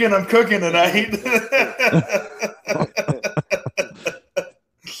some chicken? I'm cooking tonight.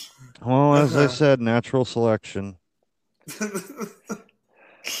 Well, as I said, natural selection.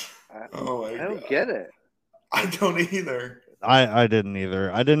 Oh my I don't God. get it. I don't either. I didn't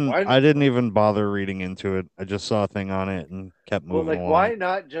either. I didn't Why- I didn't even bother reading into it. I just saw a thing on it and kept Well, moving like, along. why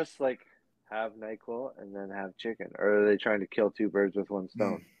not just like have NyQuil and then have chicken? Or are they trying to kill two birds with one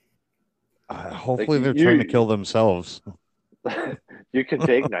stone? Hopefully Like, they're you- trying to kill themselves. You can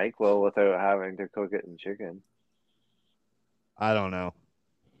take NyQuil without having to cook it in chicken. I don't know.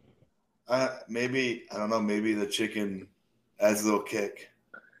 Maybe I don't know. Maybe the chicken adds a little kick.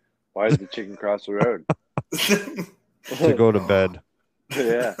 Why did the chicken cross the road? To go to bed.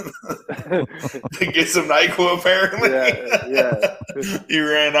 Yeah. To get some NyQuil, apparently. Yeah. He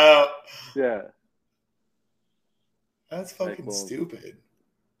ran out. Yeah. That's fucking NyQuil. stupid.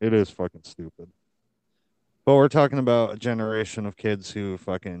 It is fucking stupid. But we're talking about a generation of kids who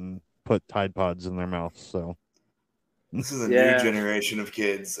fucking put Tide Pods in their mouths. So This is a Yeah. new generation of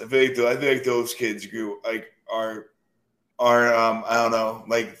kids. I feel like those kids grew are I don't know,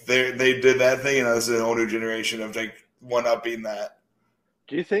 like they did that thing, and this is a whole new generation of like one upping that.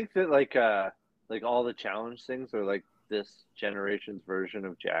 Do you think that like all the challenge things are like this generation's version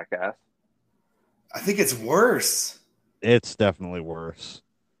of Jackass? I think it's worse it's definitely worse.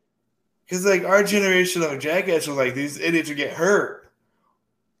 because like our generation of Jackass was like these idiots would get hurt.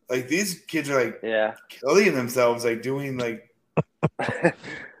 Like these kids are like Yeah. killing themselves, like doing like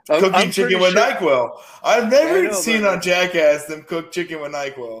I'm cooking chicken pretty with sure- NyQuil. I've never I know, seen but- on Jackass them cook chicken with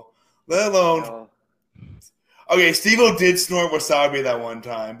NyQuil, let alone. No. Okay, Steve-O did snort wasabi that one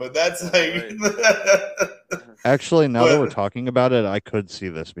time, but that's like. Actually, now that But- we're talking about it, I could see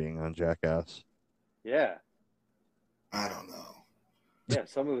this being on Jackass. Yeah. I don't know. Yeah.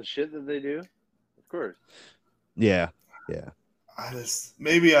 Some of the shit that they do, of course. Yeah. I just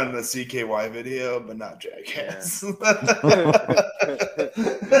maybe on the CKY video, but not Jackass.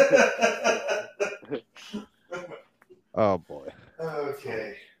 Oh boy.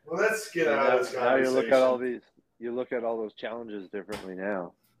 Okay, well let's get And out of this now you look at all conversation. these. You look at all those challenges differently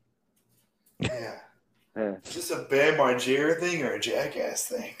now. Yeah, Yeah. is this a Bam Margera thing or a Jackass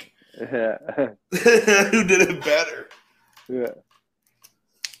thing? Yeah. Who did it better? Yeah.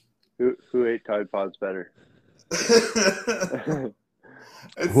 Who ate Tide Pods better?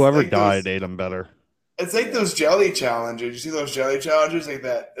 It's Whoever like died those- ate them better. It's like those jelly challenges. You see those jelly challenges like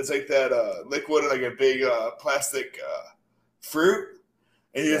that? It's like that liquid, like a big plastic fruit,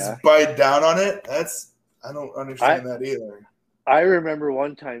 and you Yeah. just bite down on it. I don't understand that either. I remember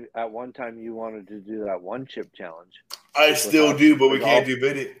one time you wanted to do that one chip challenge. I still Without- do, but we with can't all- do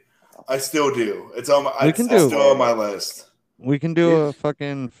video. I still do. It's on my. We It's can do- still on my list. We can do a Yes.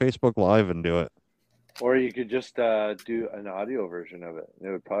 fucking Facebook Live and do it. Or you could just do an audio version of it. It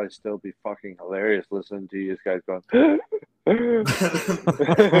would probably still be fucking hilarious listening to you guys going. It's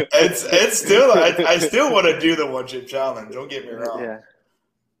still. I still want to do the one chip challenge. Don't get me wrong. Yeah,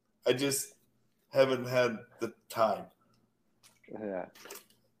 I just haven't had the time yeah.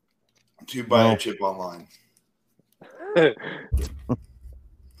 to buy No. a chip online.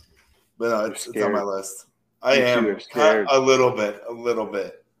 But no, it's on scared. my list. I You two am are scared. a little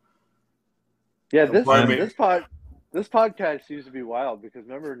bit. Yeah, this Pardon me. this podcast used to be wild because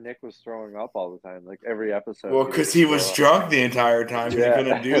remember Nick was throwing up all the time, like every episode. Well, would because he was throw up. drunk the entire time. Yeah. He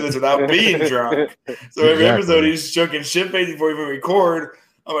couldn't do this without being drunk. So every Exactly. episode he's chucking shit face before we even record.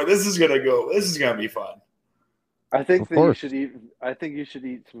 I'm like, this is gonna be fun. I think Of that course. you should eat. I think you should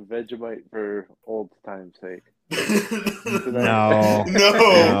eat some Vegemite for old time's sake. No.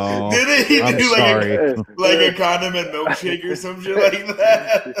 No. Didn't he I'm do sorry. like a condiment milkshake or some shit like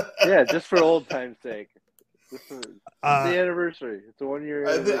that? Yeah, just for old time's sake. Just for, it's Uh, the anniversary. It's a 1 year.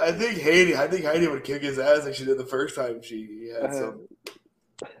 I think Heidi would kick his ass like she did the first time she had some.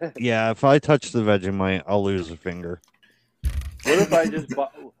 Yeah, if I touch the Vegemite, I'll lose a finger. What if I just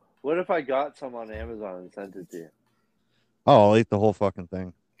bought? What if I got some on Amazon and sent it to you? Oh, I'll eat the whole fucking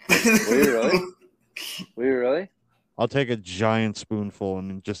thing. Were you really? Were you really? I'll take a giant spoonful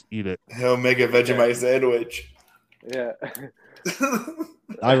and just eat it. He'll make a Vegemite sandwich. Yeah.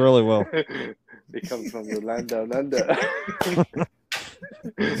 I really will. It comes from the land down under.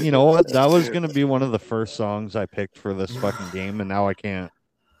 You know what? That was gonna be one of the first songs I picked for this fucking game, and now I can't.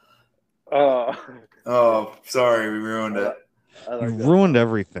 Oh, Oh, sorry, we ruined it. I You like that. ruined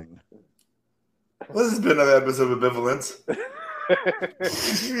everything. Well, this has been another episode of Ambivalence.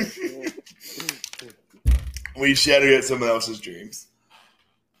 We shattered at someone else's dreams.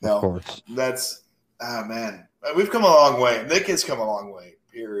 Of No, course. that's man. We've come a long way. Nick has come a long way.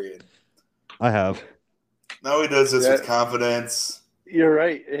 Period. I have. Now he does this Yeah. with confidence. You're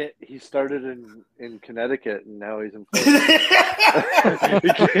right. He started in Connecticut, and now he's in Florida.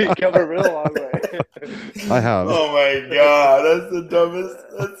 He came a real long way. I have. Oh my god, that's the dumbest.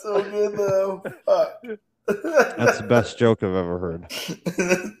 That's so good though. Fuck. That's the best joke I've ever heard.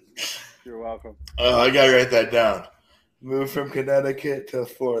 You're welcome. I gotta write that down. Move from Connecticut to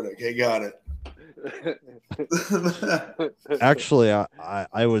Florida. Okay, got it. Actually,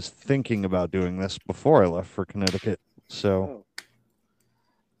 I was thinking about doing this before I left for Connecticut. So,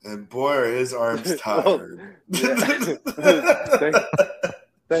 And boy, are his arms tired.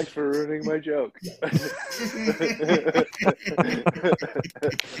 Thanks for ruining my joke.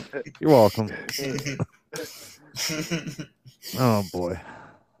 you're welcome. Oh boy.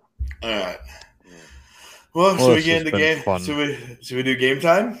 All right. Well, should we get into game? Should we do game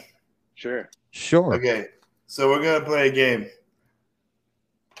time? Sure. Sure. Okay. So we're gonna play a game.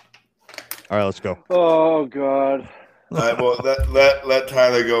 All right, let's go. Oh God. All right. Well, let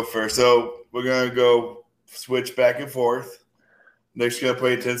Tyler go first. So we're gonna go switch back and forth. Nick's gonna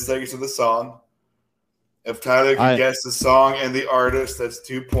play 10 seconds of the song. If Tyler can guess the song and the artist, that's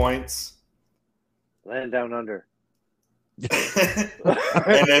 2 points. Land Down Under. and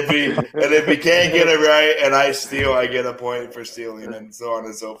if he can't get it right and I steal, I get a point for stealing, and so on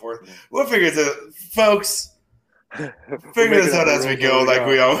and so forth. We'll figure this out, folks. Figure this out as we go, like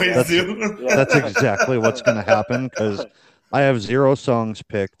we always do. That's exactly what's going to happen because I have 0 songs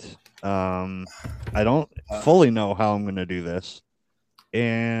picked. I don't fully know how I'm going to do this,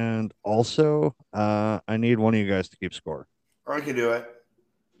 and also I need one of you guys to keep score. Or I can do it.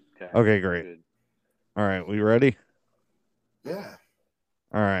 Okay, great. Good. All right, we ready? Yeah.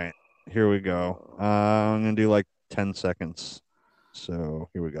 All right, here we go. I'm going to do like 10 seconds. So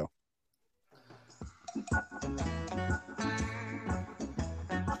here we go.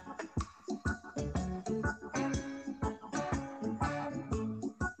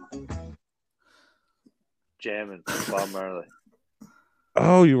 Jamming. Bob Marley.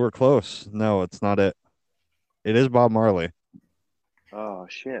 Oh, you were close. No, it's not it. It is Bob Marley. Oh,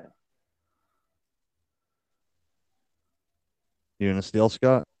 shit. You gonna steal,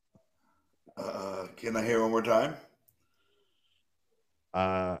 Scott? Can I hear one more time?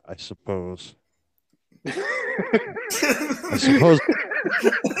 I suppose. I suppose.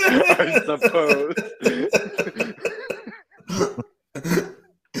 I suppose.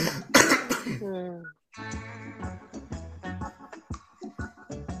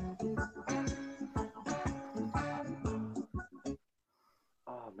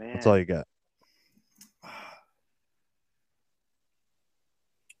 Oh man. That's all you got.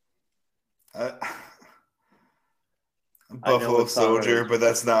 Buffalo Soldier, but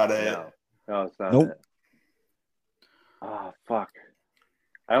that's not it. No, it's not Nope. it. Oh, fuck.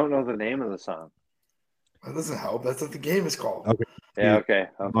 I don't know the name of the song. That doesn't help. That's what the game is called. Okay. Yeah, okay.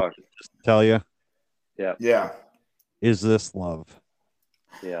 I'm fucked. Just tell you. Yeah. Is this love?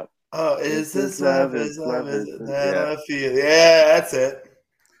 Yeah. Oh, is this love? Is love? Is that I feel? Yeah, that's it.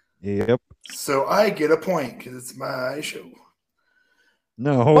 Yep. So I get a point because it's my show.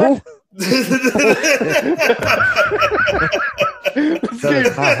 No. That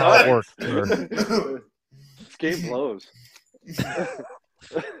is not how it works, sir. This game blows.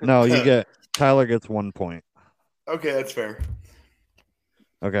 No, Tyler gets 1 point. Okay, that's fair.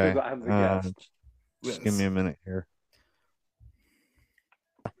 Okay. I'm the guest. Just give me a minute here.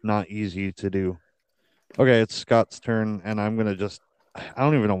 Not easy to do. Okay, it's Scott's turn, and I'm gonna I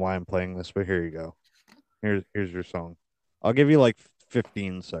don't even know why I'm playing this, but here you go. Here's your song. I'll give you like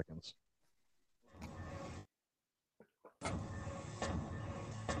 15 seconds.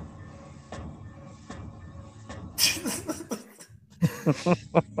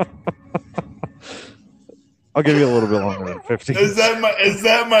 I'll give you a little bit longer than 15. Is that my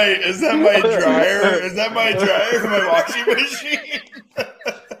dryer? Is that my dryer? My washing machine?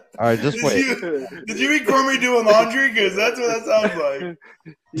 All right, just wait. Did you record me doing laundry? Because that's what that sounds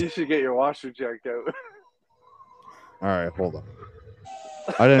like. You should get your washer checked out. All right, hold on.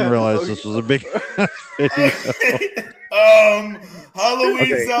 I didn't realize this was a big video.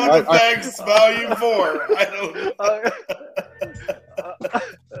 Halloween sound effects volume 4. I don't.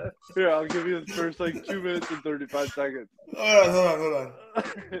 Here, I'll give you the first like 2 minutes and 35 seconds. Hold on.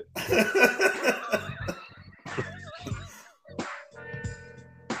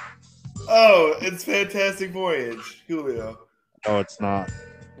 Oh, it's Fantastic Voyage, Julio. No, it's not.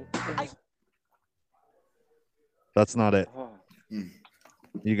 That's not it. Oh,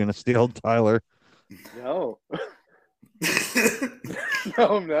 You gonna steal Tyler? no.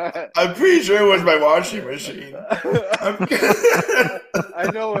 No, I'm not. I'm pretty sure it was my washing machine. I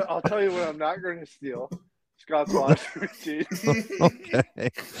know. I'll tell you what I'm not going to steal. Scott's watch routine. Okay.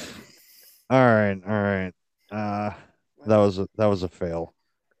 All right. That was a fail.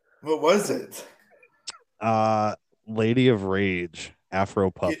 What was it? Lady of Rage, Afro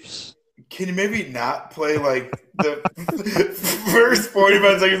Puffs. Can you maybe not play like the first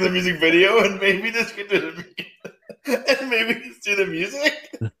 45 seconds of the music video and maybe just get to the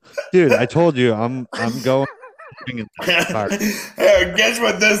music? Dude, I told you I'm going. Hey, guess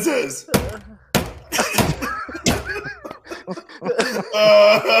what this is?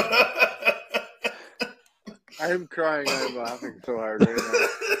 I'm crying. I'm laughing so hard right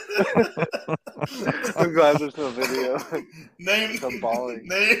now. I'm glad there's no video. I'm bawling.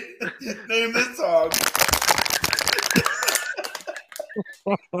 Name this song.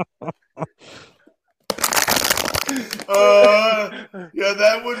 Yeah,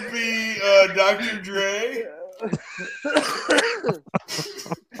 that would be Dr. Dre.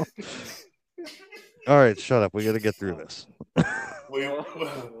 All right, shut up. We got to get through this.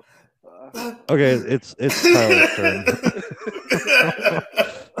 Okay, it's Tyler's turn.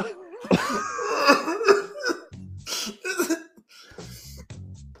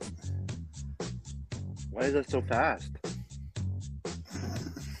 Why is that so fast?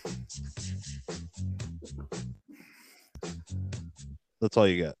 That's all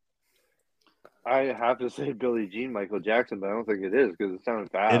you get. I have to say Billie Jean, Michael Jackson, but I don't think it is because it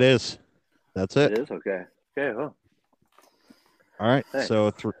sounded fast. It is. That's it. It is? Okay. Okay, well. All right, Thanks.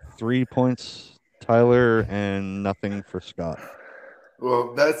 so 3 points, Tyler, and nothing for Scott.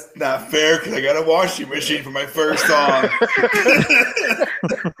 Well, that's not fair because I got a washing machine for my first song.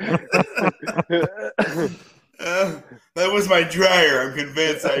 That was my dryer. I'm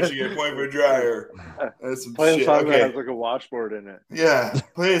convinced I should get a point for dryer. That's some Play a shit. song that Okay. has like a washboard in it. Yeah,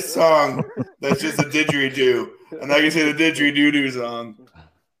 play a song that's just a didgeridoo, and I can say the didgeridoo song.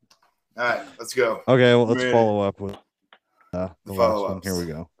 All right, let's go. Okay, well, let's Ready. follow up with the last one. follow-ups. Here we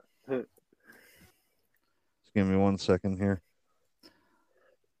go. Just give me 1 second here.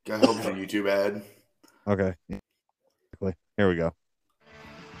 I hope it's a YouTube ad. Okay. Here we go.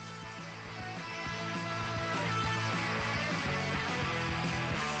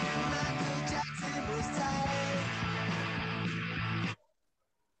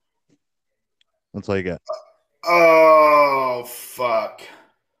 That's all you get. Oh, fuck.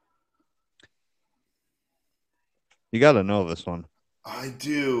 You got to know this one. I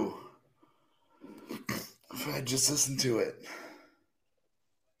do. If I just listen to it.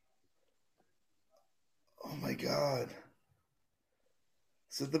 Oh, my God.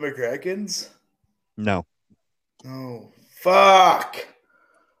 Is it the McCrackens? No. Oh, fuck.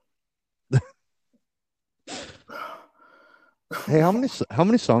 Hey, how many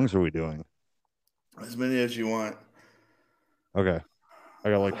songs are we doing? As many as you want. Okay. I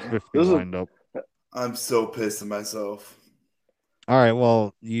got like 50 This is- lined up. I'm so pissed at myself. All right,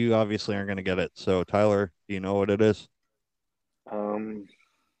 well, you obviously aren't going to get it. So, Tyler, do you know what it is? I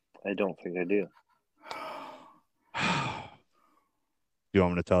don't think I do. Do you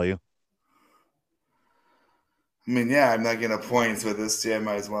want me to tell you? I mean, yeah, I'm not getting points with this. Yeah, I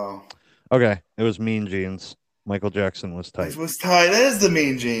might as well. Okay, it was Mean Jeans. Michael Jackson was tight. This was tight. That is the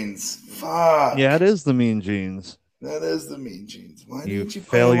Mean Jeans. Fuck. Yeah, it is the Mean Jeans. That is the Mean Jeans. Why You didn't you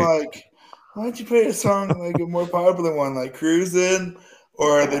play failure. why don't you play a song like a more popular one, like Cruisin'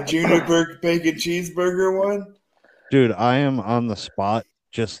 or the Junior Bacon Cheeseburger one? Dude, I am on the spot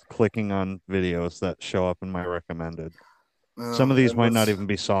just clicking on videos that show up in my recommended. Some of these might not even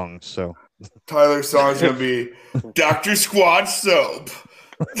be songs, so. Tyler's song's gonna be Dr. Squatch Soap.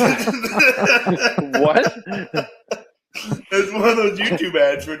 What? It's one of those YouTube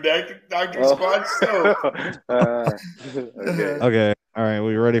ads for Dr. Squatch Soap. Okay. Okay, all right,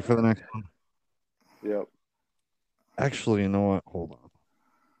 we ready for the next one? Yep. Actually, you know what?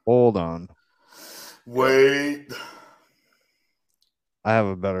 Hold on. Wait. I have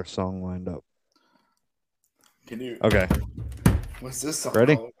a better song lined up. Can you? Okay, What's this song?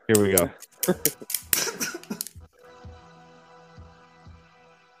 ready? called? Here we go.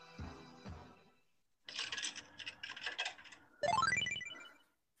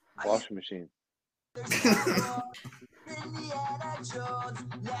 Washing machine. That's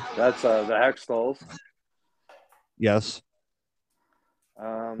the Hextalls. Yes.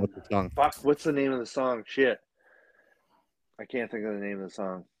 What's the song? Fuck, what's the name of the song? Shit. I can't think of the name of the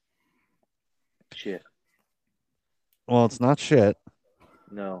song. Shit. Well, it's not shit.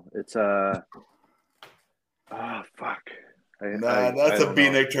 No, it's fuck. Nah, that's a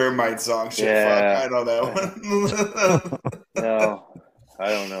Beanick Termite song. Shit, Yeah. fuck. I know that one. No, I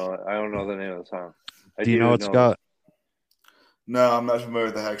don't know. I don't know the name of the song. Do you know it's got? No, I'm not familiar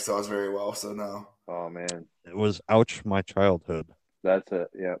with the Hextalls very well, so no. Oh man, It was Ouch My Childhood. That's it.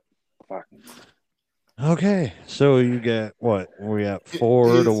 Yeah. Fuck. Okay, so you get what? We at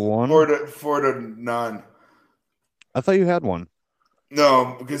 4-1. 4-9. I thought you had one.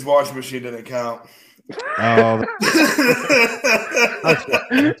 No, because washing machine didn't count. Oh,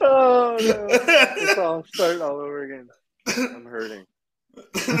 Oh no! It's all starting all over again. I'm hurting.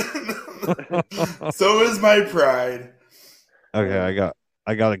 So is my pride. okay.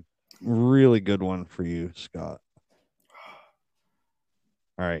 I got a really good one for you, Scott.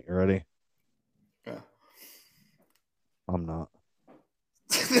 All right, you ready? Yeah. I'm not.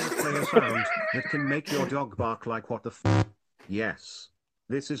 Play a sound that can make your dog bark like what the f. Yes.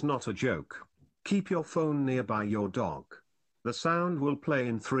 This is not a joke. Keep your phone nearby your dog. The sound will play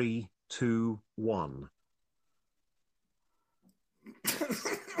in 3, 2, 1.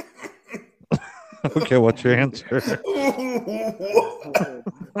 Okay, what's your answer? What?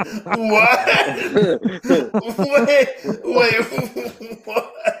 Wait,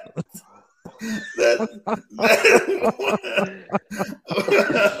 what?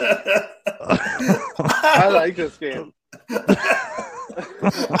 I like this game.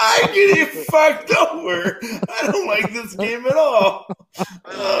 I'm getting fucked over. I don't like this game at all.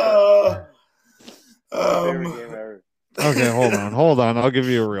 Favorite game ever. Okay, hold on. I'll give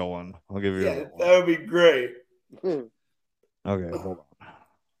you a real one. I'll give you a Yeah, real one. that would be great. Okay, hold on.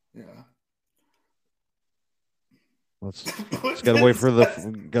 Yeah. Let's gotta wait for the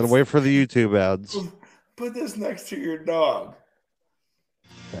YouTube ads. Put this next to your dog.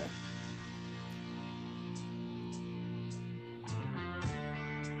 Okay.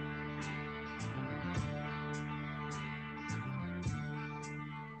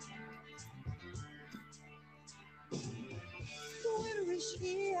 Winter is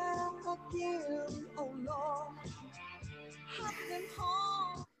here again, oh Lord. Hot and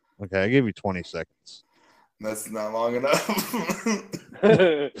hard. Okay, I gave you 20 seconds. That's not long enough.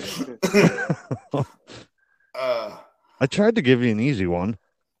 I tried to give you an easy one.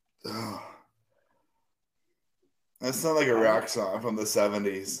 That's not like a rock song from the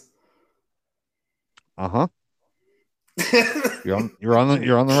 70s. Uh-huh. You're on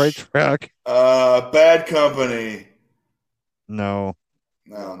the right track. Bad Company. No.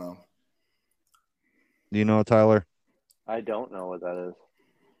 I don't know. Do you know, Tyler? I don't know what that is.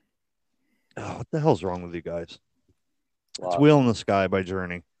 Oh, what the hell's wrong with you guys? Wow. It's Wheel in the Sky by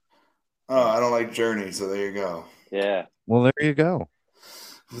Journey. Oh, I don't like Journey, so there you go. Yeah. Well, there you go.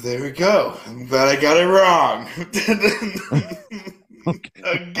 Well, there we go. I'm glad I got it wrong. Okay.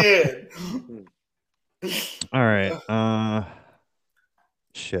 Again. All right.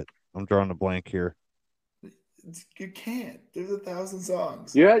 Shit. I'm drawing a blank here. You can't. There's 1,000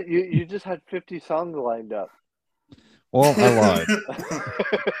 songs. You just had 50 songs lined up. Well, I lied.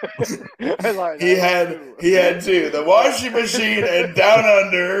 I lied. He had two. The Washing Machine and Down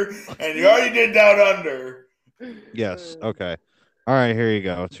Under, and you already did Down Under. Yes. Okay. All right, here you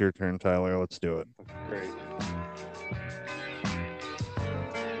go. It's your turn, Tyler. Let's do it. Great.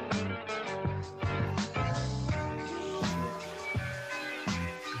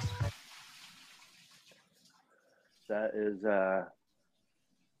 That is I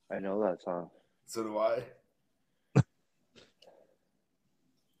know that song. So do I.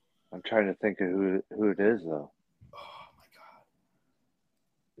 I'm trying to think of who it is though. Oh my god.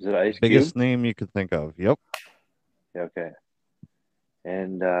 Is it Ice Biggest Cube? name you could think of. Yep. Yeah, okay.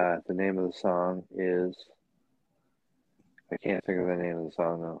 And the name of the song is I can't think of the name of the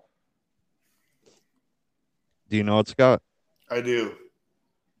song though. Do you know it, Scott? I do.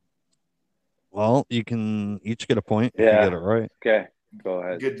 Well, you can each get a point if Yeah. you get it right. Okay. Go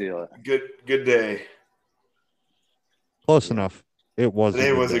ahead. Good Steal it. Good day. Close enough. It was.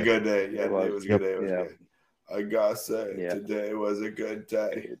 Today was a day. good day. Yeah, It was. today was a Yep. good day. It was Yeah. good. I gotta say, Yeah. today was a good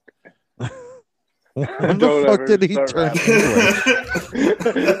day. When Don't the fuck ever did he start turn rapping.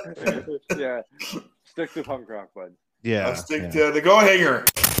 English? Yeah. Stick to punk rock, bud. Yeah. I'll stick yeah. to the go hanger.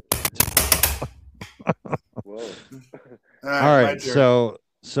 Whoa. All right. So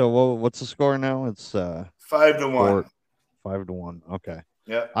what's the score now? It's 5-1. 5-1. Okay.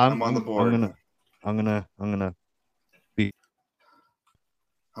 Yeah, I'm on the board. I'm gonna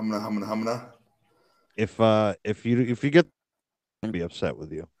if you get, I'll be upset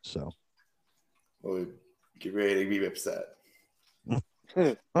with you. So Well, get ready to be upset.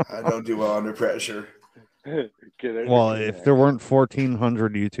 I don't do well under pressure. Get it. well, if there weren't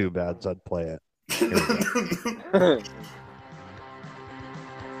 1,400 YouTube ads, I'd play it.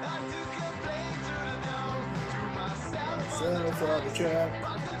 Myself on the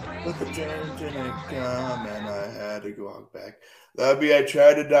track, with the change in it come, and I had to walk back. That'd be I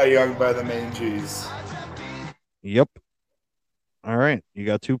Tried to Die Young by the Main Cheese. Yep. All right. You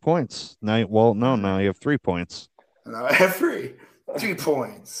got 2 points. Now you have 3 points. Now I have 3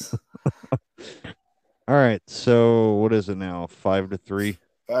 points. All right. So what is it now? 5-3.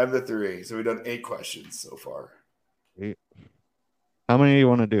 5-3. So we've done 8 questions so far. How many do you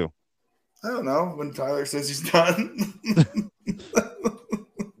want to do? I don't know. When Tyler says he's done.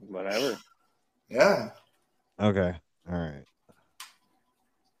 Whatever. Yeah. Okay. All right.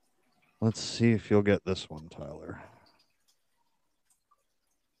 Let's see if you'll get this one, Tyler.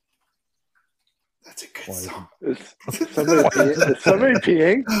 That's a good song. Is somebody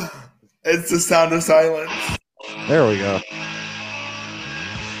peeing? It's the sound of silence. There we go.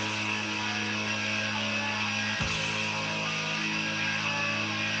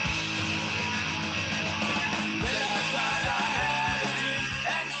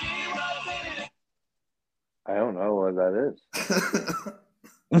 I don't know what that is.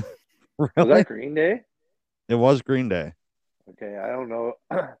 Was Really? that Green Day? It was Green Day. Okay, I don't know.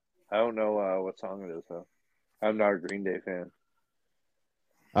 I don't know what song it is though. I'm not a Green Day fan.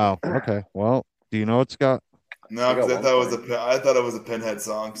 Oh, okay. Well, do you know it, Scott? No, because I thought it was a Pinhead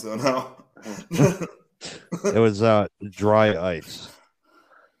song. So no. It was Dry Ice.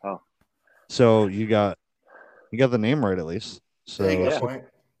 Oh. So you got the name right at least. So Yeah, you got a Yeah. point.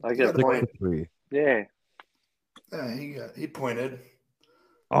 I get a Good point. 6-3. Yeah. Yeah, he pointed.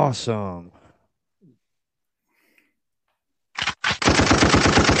 Awesome.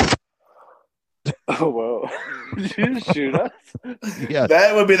 Oh whoa! Did you just shoot us? Yeah.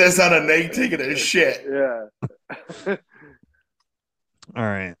 That would be the sound of Nate taking a shit. Yeah. All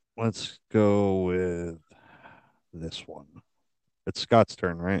right. Let's go with this one. It's Scott's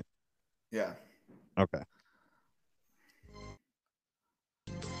turn, right? Yeah. Okay.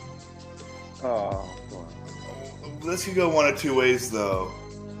 Oh. Wow. This could go one of 2 ways, though.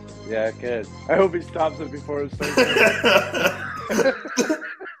 Yeah, it could. I hope he stops it before it starts.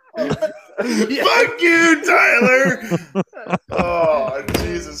 Fuck you, Tyler. Oh,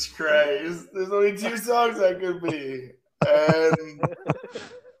 Jesus Christ. There's only 2 songs that could be. And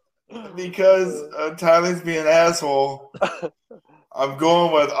because Tyler's being an asshole, I'm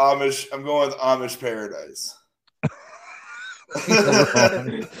going with Amish Paradise.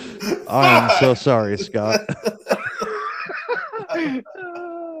 I'm so sorry, Scott.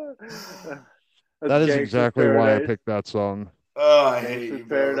 That is exactly why I picked that song. Oh, I hate you, Gangster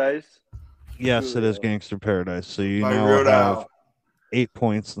bro. Paradise. Yes, it is Gangster Paradise. So you I now wrote have out. 8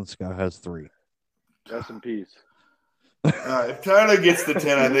 points and Scott has 3. Rest in peace. If Tyler gets the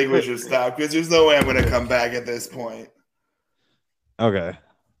 10, I think we should stop because there's no way I'm going to come back at this point. Okay.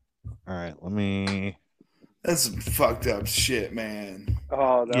 All right. Let me. That's some fucked up shit, man.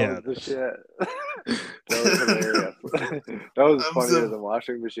 Oh, that Yeah, was the shit. That was hilarious. That was I'm funnier so- than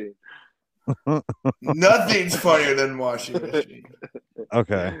washing machine. Nothing's funnier than washing machine.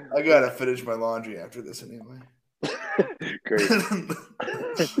 Okay. I got to finish my laundry after this anyway. Great.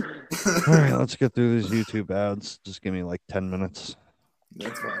 All right. Let's get through these YouTube ads. Just give me like 10 minutes.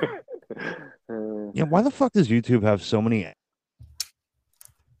 That's fine. Yeah. Why the fuck does YouTube have so many?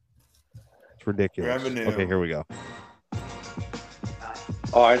 It's ridiculous. Revenue. Okay. Here we go.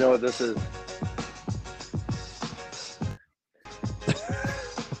 Oh, I know what this is.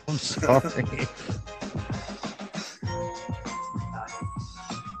 I'm sorry.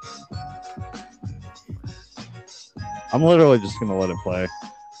 I'm literally just gonna let it play.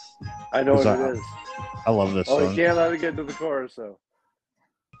 I know what Is it that- is. I love this Oh, song. you can't let it get to the chorus, though.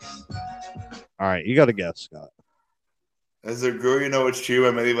 All right, you got to guess, Scott. As a girl, you know it's true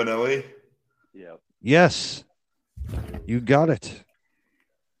by Milli Vanilli. Yep. Yes, you got it.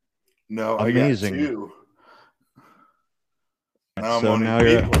 No, Amazing. I got 2. Now I'm So only now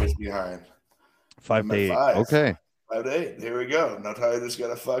 3 you're points behind. 5 to I'm at 8. 5. Okay. 5 to 8. Here we go. Now Tyler just got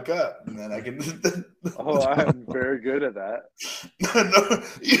to fuck up, and then I can. Oh, I'm very good at that. No,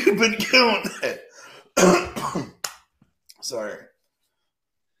 you've been killing it. Sorry.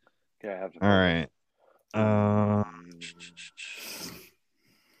 Okay, I have to. All right.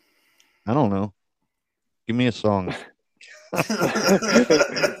 I don't know. Give me a song.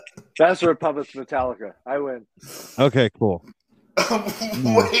 Master of Puppets Metallica. I win. Okay, cool.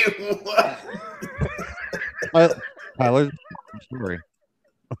 Wait, what? Tyler, I'm sorry.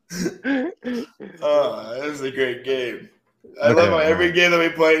 Oh, this is a great game. I Okay, love how every alright. game that we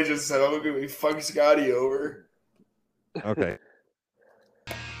play is just said, "Oh, we fuck Scotty over." Okay.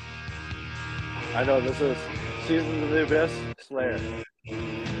 I know this is Seasons of the Abyss, Slayer.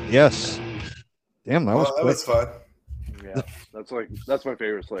 Yes. Damn, that was Well, that quick. was fun. Yeah, that's my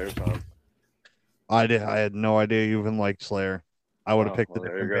favorite Slayer song. I had no idea you even liked Slayer. I would have Oh, picked a well,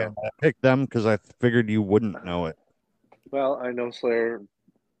 there you different go. band. I picked them because I figured you wouldn't know it. Well, I know Slayer.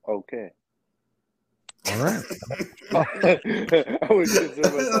 Okay. All right. I would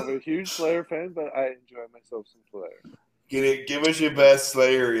consider myself a huge Slayer fan, but I enjoy myself some Slayer. Give us your best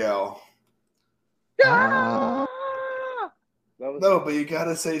Slayer yell. Ah. That was No, but you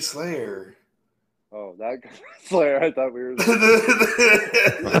gotta say Slayer. oh that Slayer. I thought we were.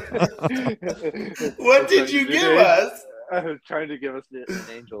 What did you give us? I was trying to give us an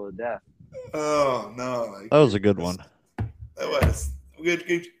angel of death. Oh no! That was a good one. That was good.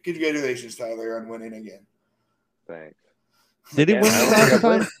 Congratulations, Tyler, on winning again. Thanks. Did he Yeah, win I don't last think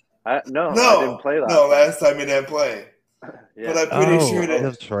I time? played. No, No, I didn't play last. No, last time he didn't play. Yeah. But I'm pretty Oh, sure that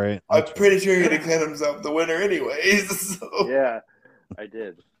that's right. I'm That's pretty sure he declared himself the winner anyways. So, Yeah, I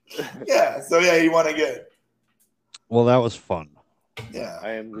did. yeah. So yeah, he won again. Well, that was fun. Yeah,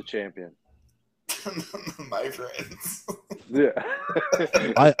 I am the champion. my friends. Yeah.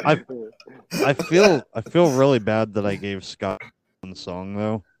 I feel really bad that I gave Scott one song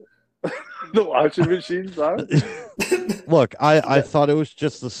though. The washing machine song. Look, I thought it was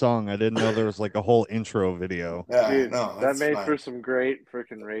just the song. I didn't know there was like a whole intro video. Yeah, Dude, no, that that's made fine. for some great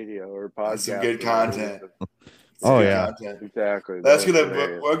freaking radio or podcast. That's some good content. It's Oh, good yeah. content. Exactly. That's That was gonna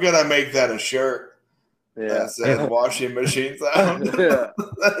hilarious. we're gonna make that a shirt Yeah. that says washing machine sound. Yeah.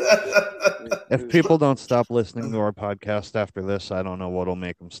 If people don't stop listening to our podcast after this, I don't know what'll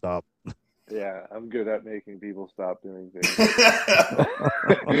make them stop. Yeah, I'm good at making people stop doing things.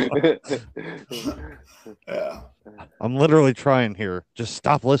 Yeah. I'm literally trying here. Just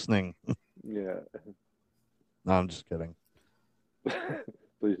stop listening. Yeah. No, I'm just kidding.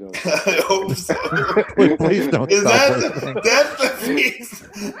 Please don't. I hope so. Please don't Is stop that listening.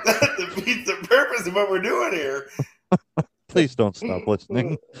 that defeats the purpose of what we're doing here. Please don't stop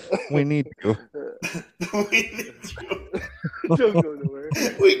listening. We need to. We need you. Don't go nowhere.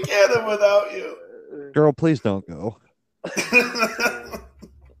 We can't live without you. Girl, please don't go.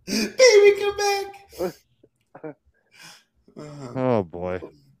 Baby, come back. Oh boy.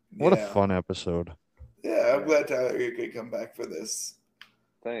 What Yeah. a fun episode. Yeah, I'm glad Tyler you could come back for this.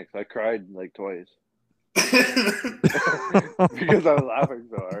 Thanks. I cried like twice I because I was laughing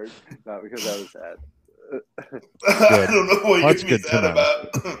so hard, not because I was sad. don't know what That's you'd be good to sad know.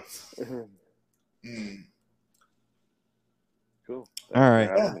 about. Mm. Cool. All right.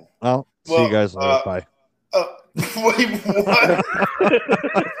 Thanks for having me. Well, see Well, you guys later. Bye. Oh, wait, what?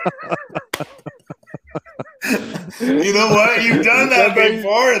 You know what? You've done that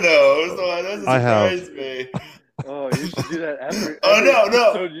before, though, so that doesn't I have. surprise me. Oh, you should do that every. Oh every no,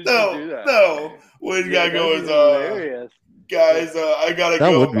 episode you should do no, that. no! What you Yeah, gotta go that'd is be hilarious. guys. I gotta That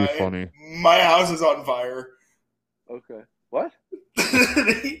go. would be my, funny. My house is on fire. Okay. What?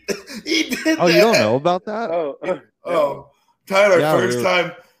 he did Oh, you don't that. know about that? Oh. Oh, Tyler, Yeah,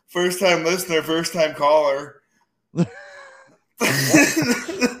 first time listener, first time caller.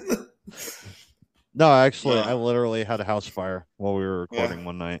 No, actually, Yeah. I literally had a house fire while we were recording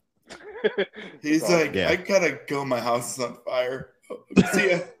one night. He's Sorry. like, Yeah. I gotta go. My house is on fire. See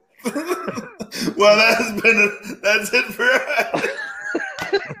ya. Well, that's it for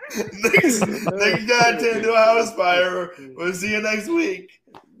next content to a house fire. We'll see you next week.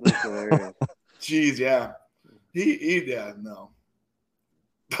 That's hilarious. Jeez, yeah. He yeah, no.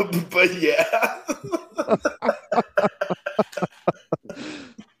 But yeah.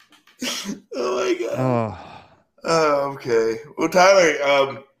 Oh my god. Oh, Oh, okay. Well,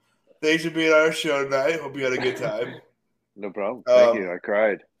 Tyler, thanks for being on our show tonight. Hope you had a good time. No problem. Thank Um, you. I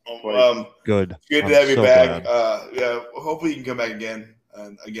cried. good. Good I'm to have you so back. glad. Yeah, hopefully you can come back again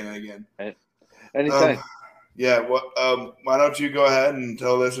and again and again. Anytime. Yeah, why don't you go ahead and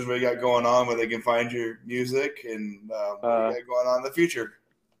tell listeners what you got going on, where they can find your music and what you got going on in the future.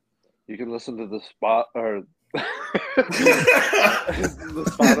 You can listen to the spot or the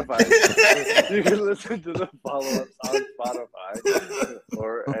Spotify. You can listen to the follow-ups on Spotify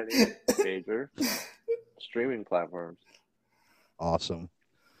or any major streaming platforms. Awesome.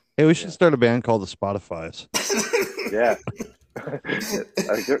 Hey, we should start a band called the Spotifys. Yeah.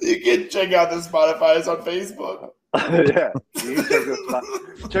 You can check out the Spotify's on Facebook. Yeah. You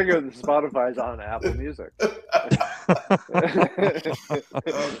can check out the Spotify's on Apple Music.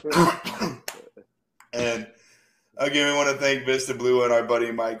 And again, we want to thank Vista Blue and our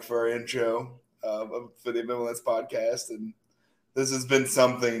buddy Mike for our intro for the Ambivalence podcast. And this has been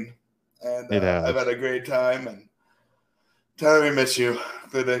something. And It has. I've had a great time. And Tyler, we miss you.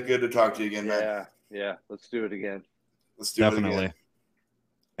 Good to talk to you again, man. Yeah. Let's do it again. Let's do it Definitely. again.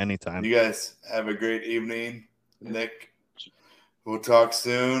 Anytime. You guys have a great evening. Nick, we'll talk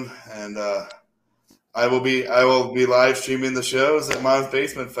soon. And I will be live streaming the shows at Mom's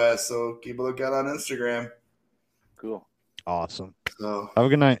Basement Fest, so keep a lookout on Instagram. Cool. Awesome. So Have a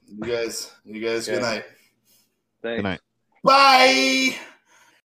good night. you guys, Okay. good night. Thanks. Good night. Bye.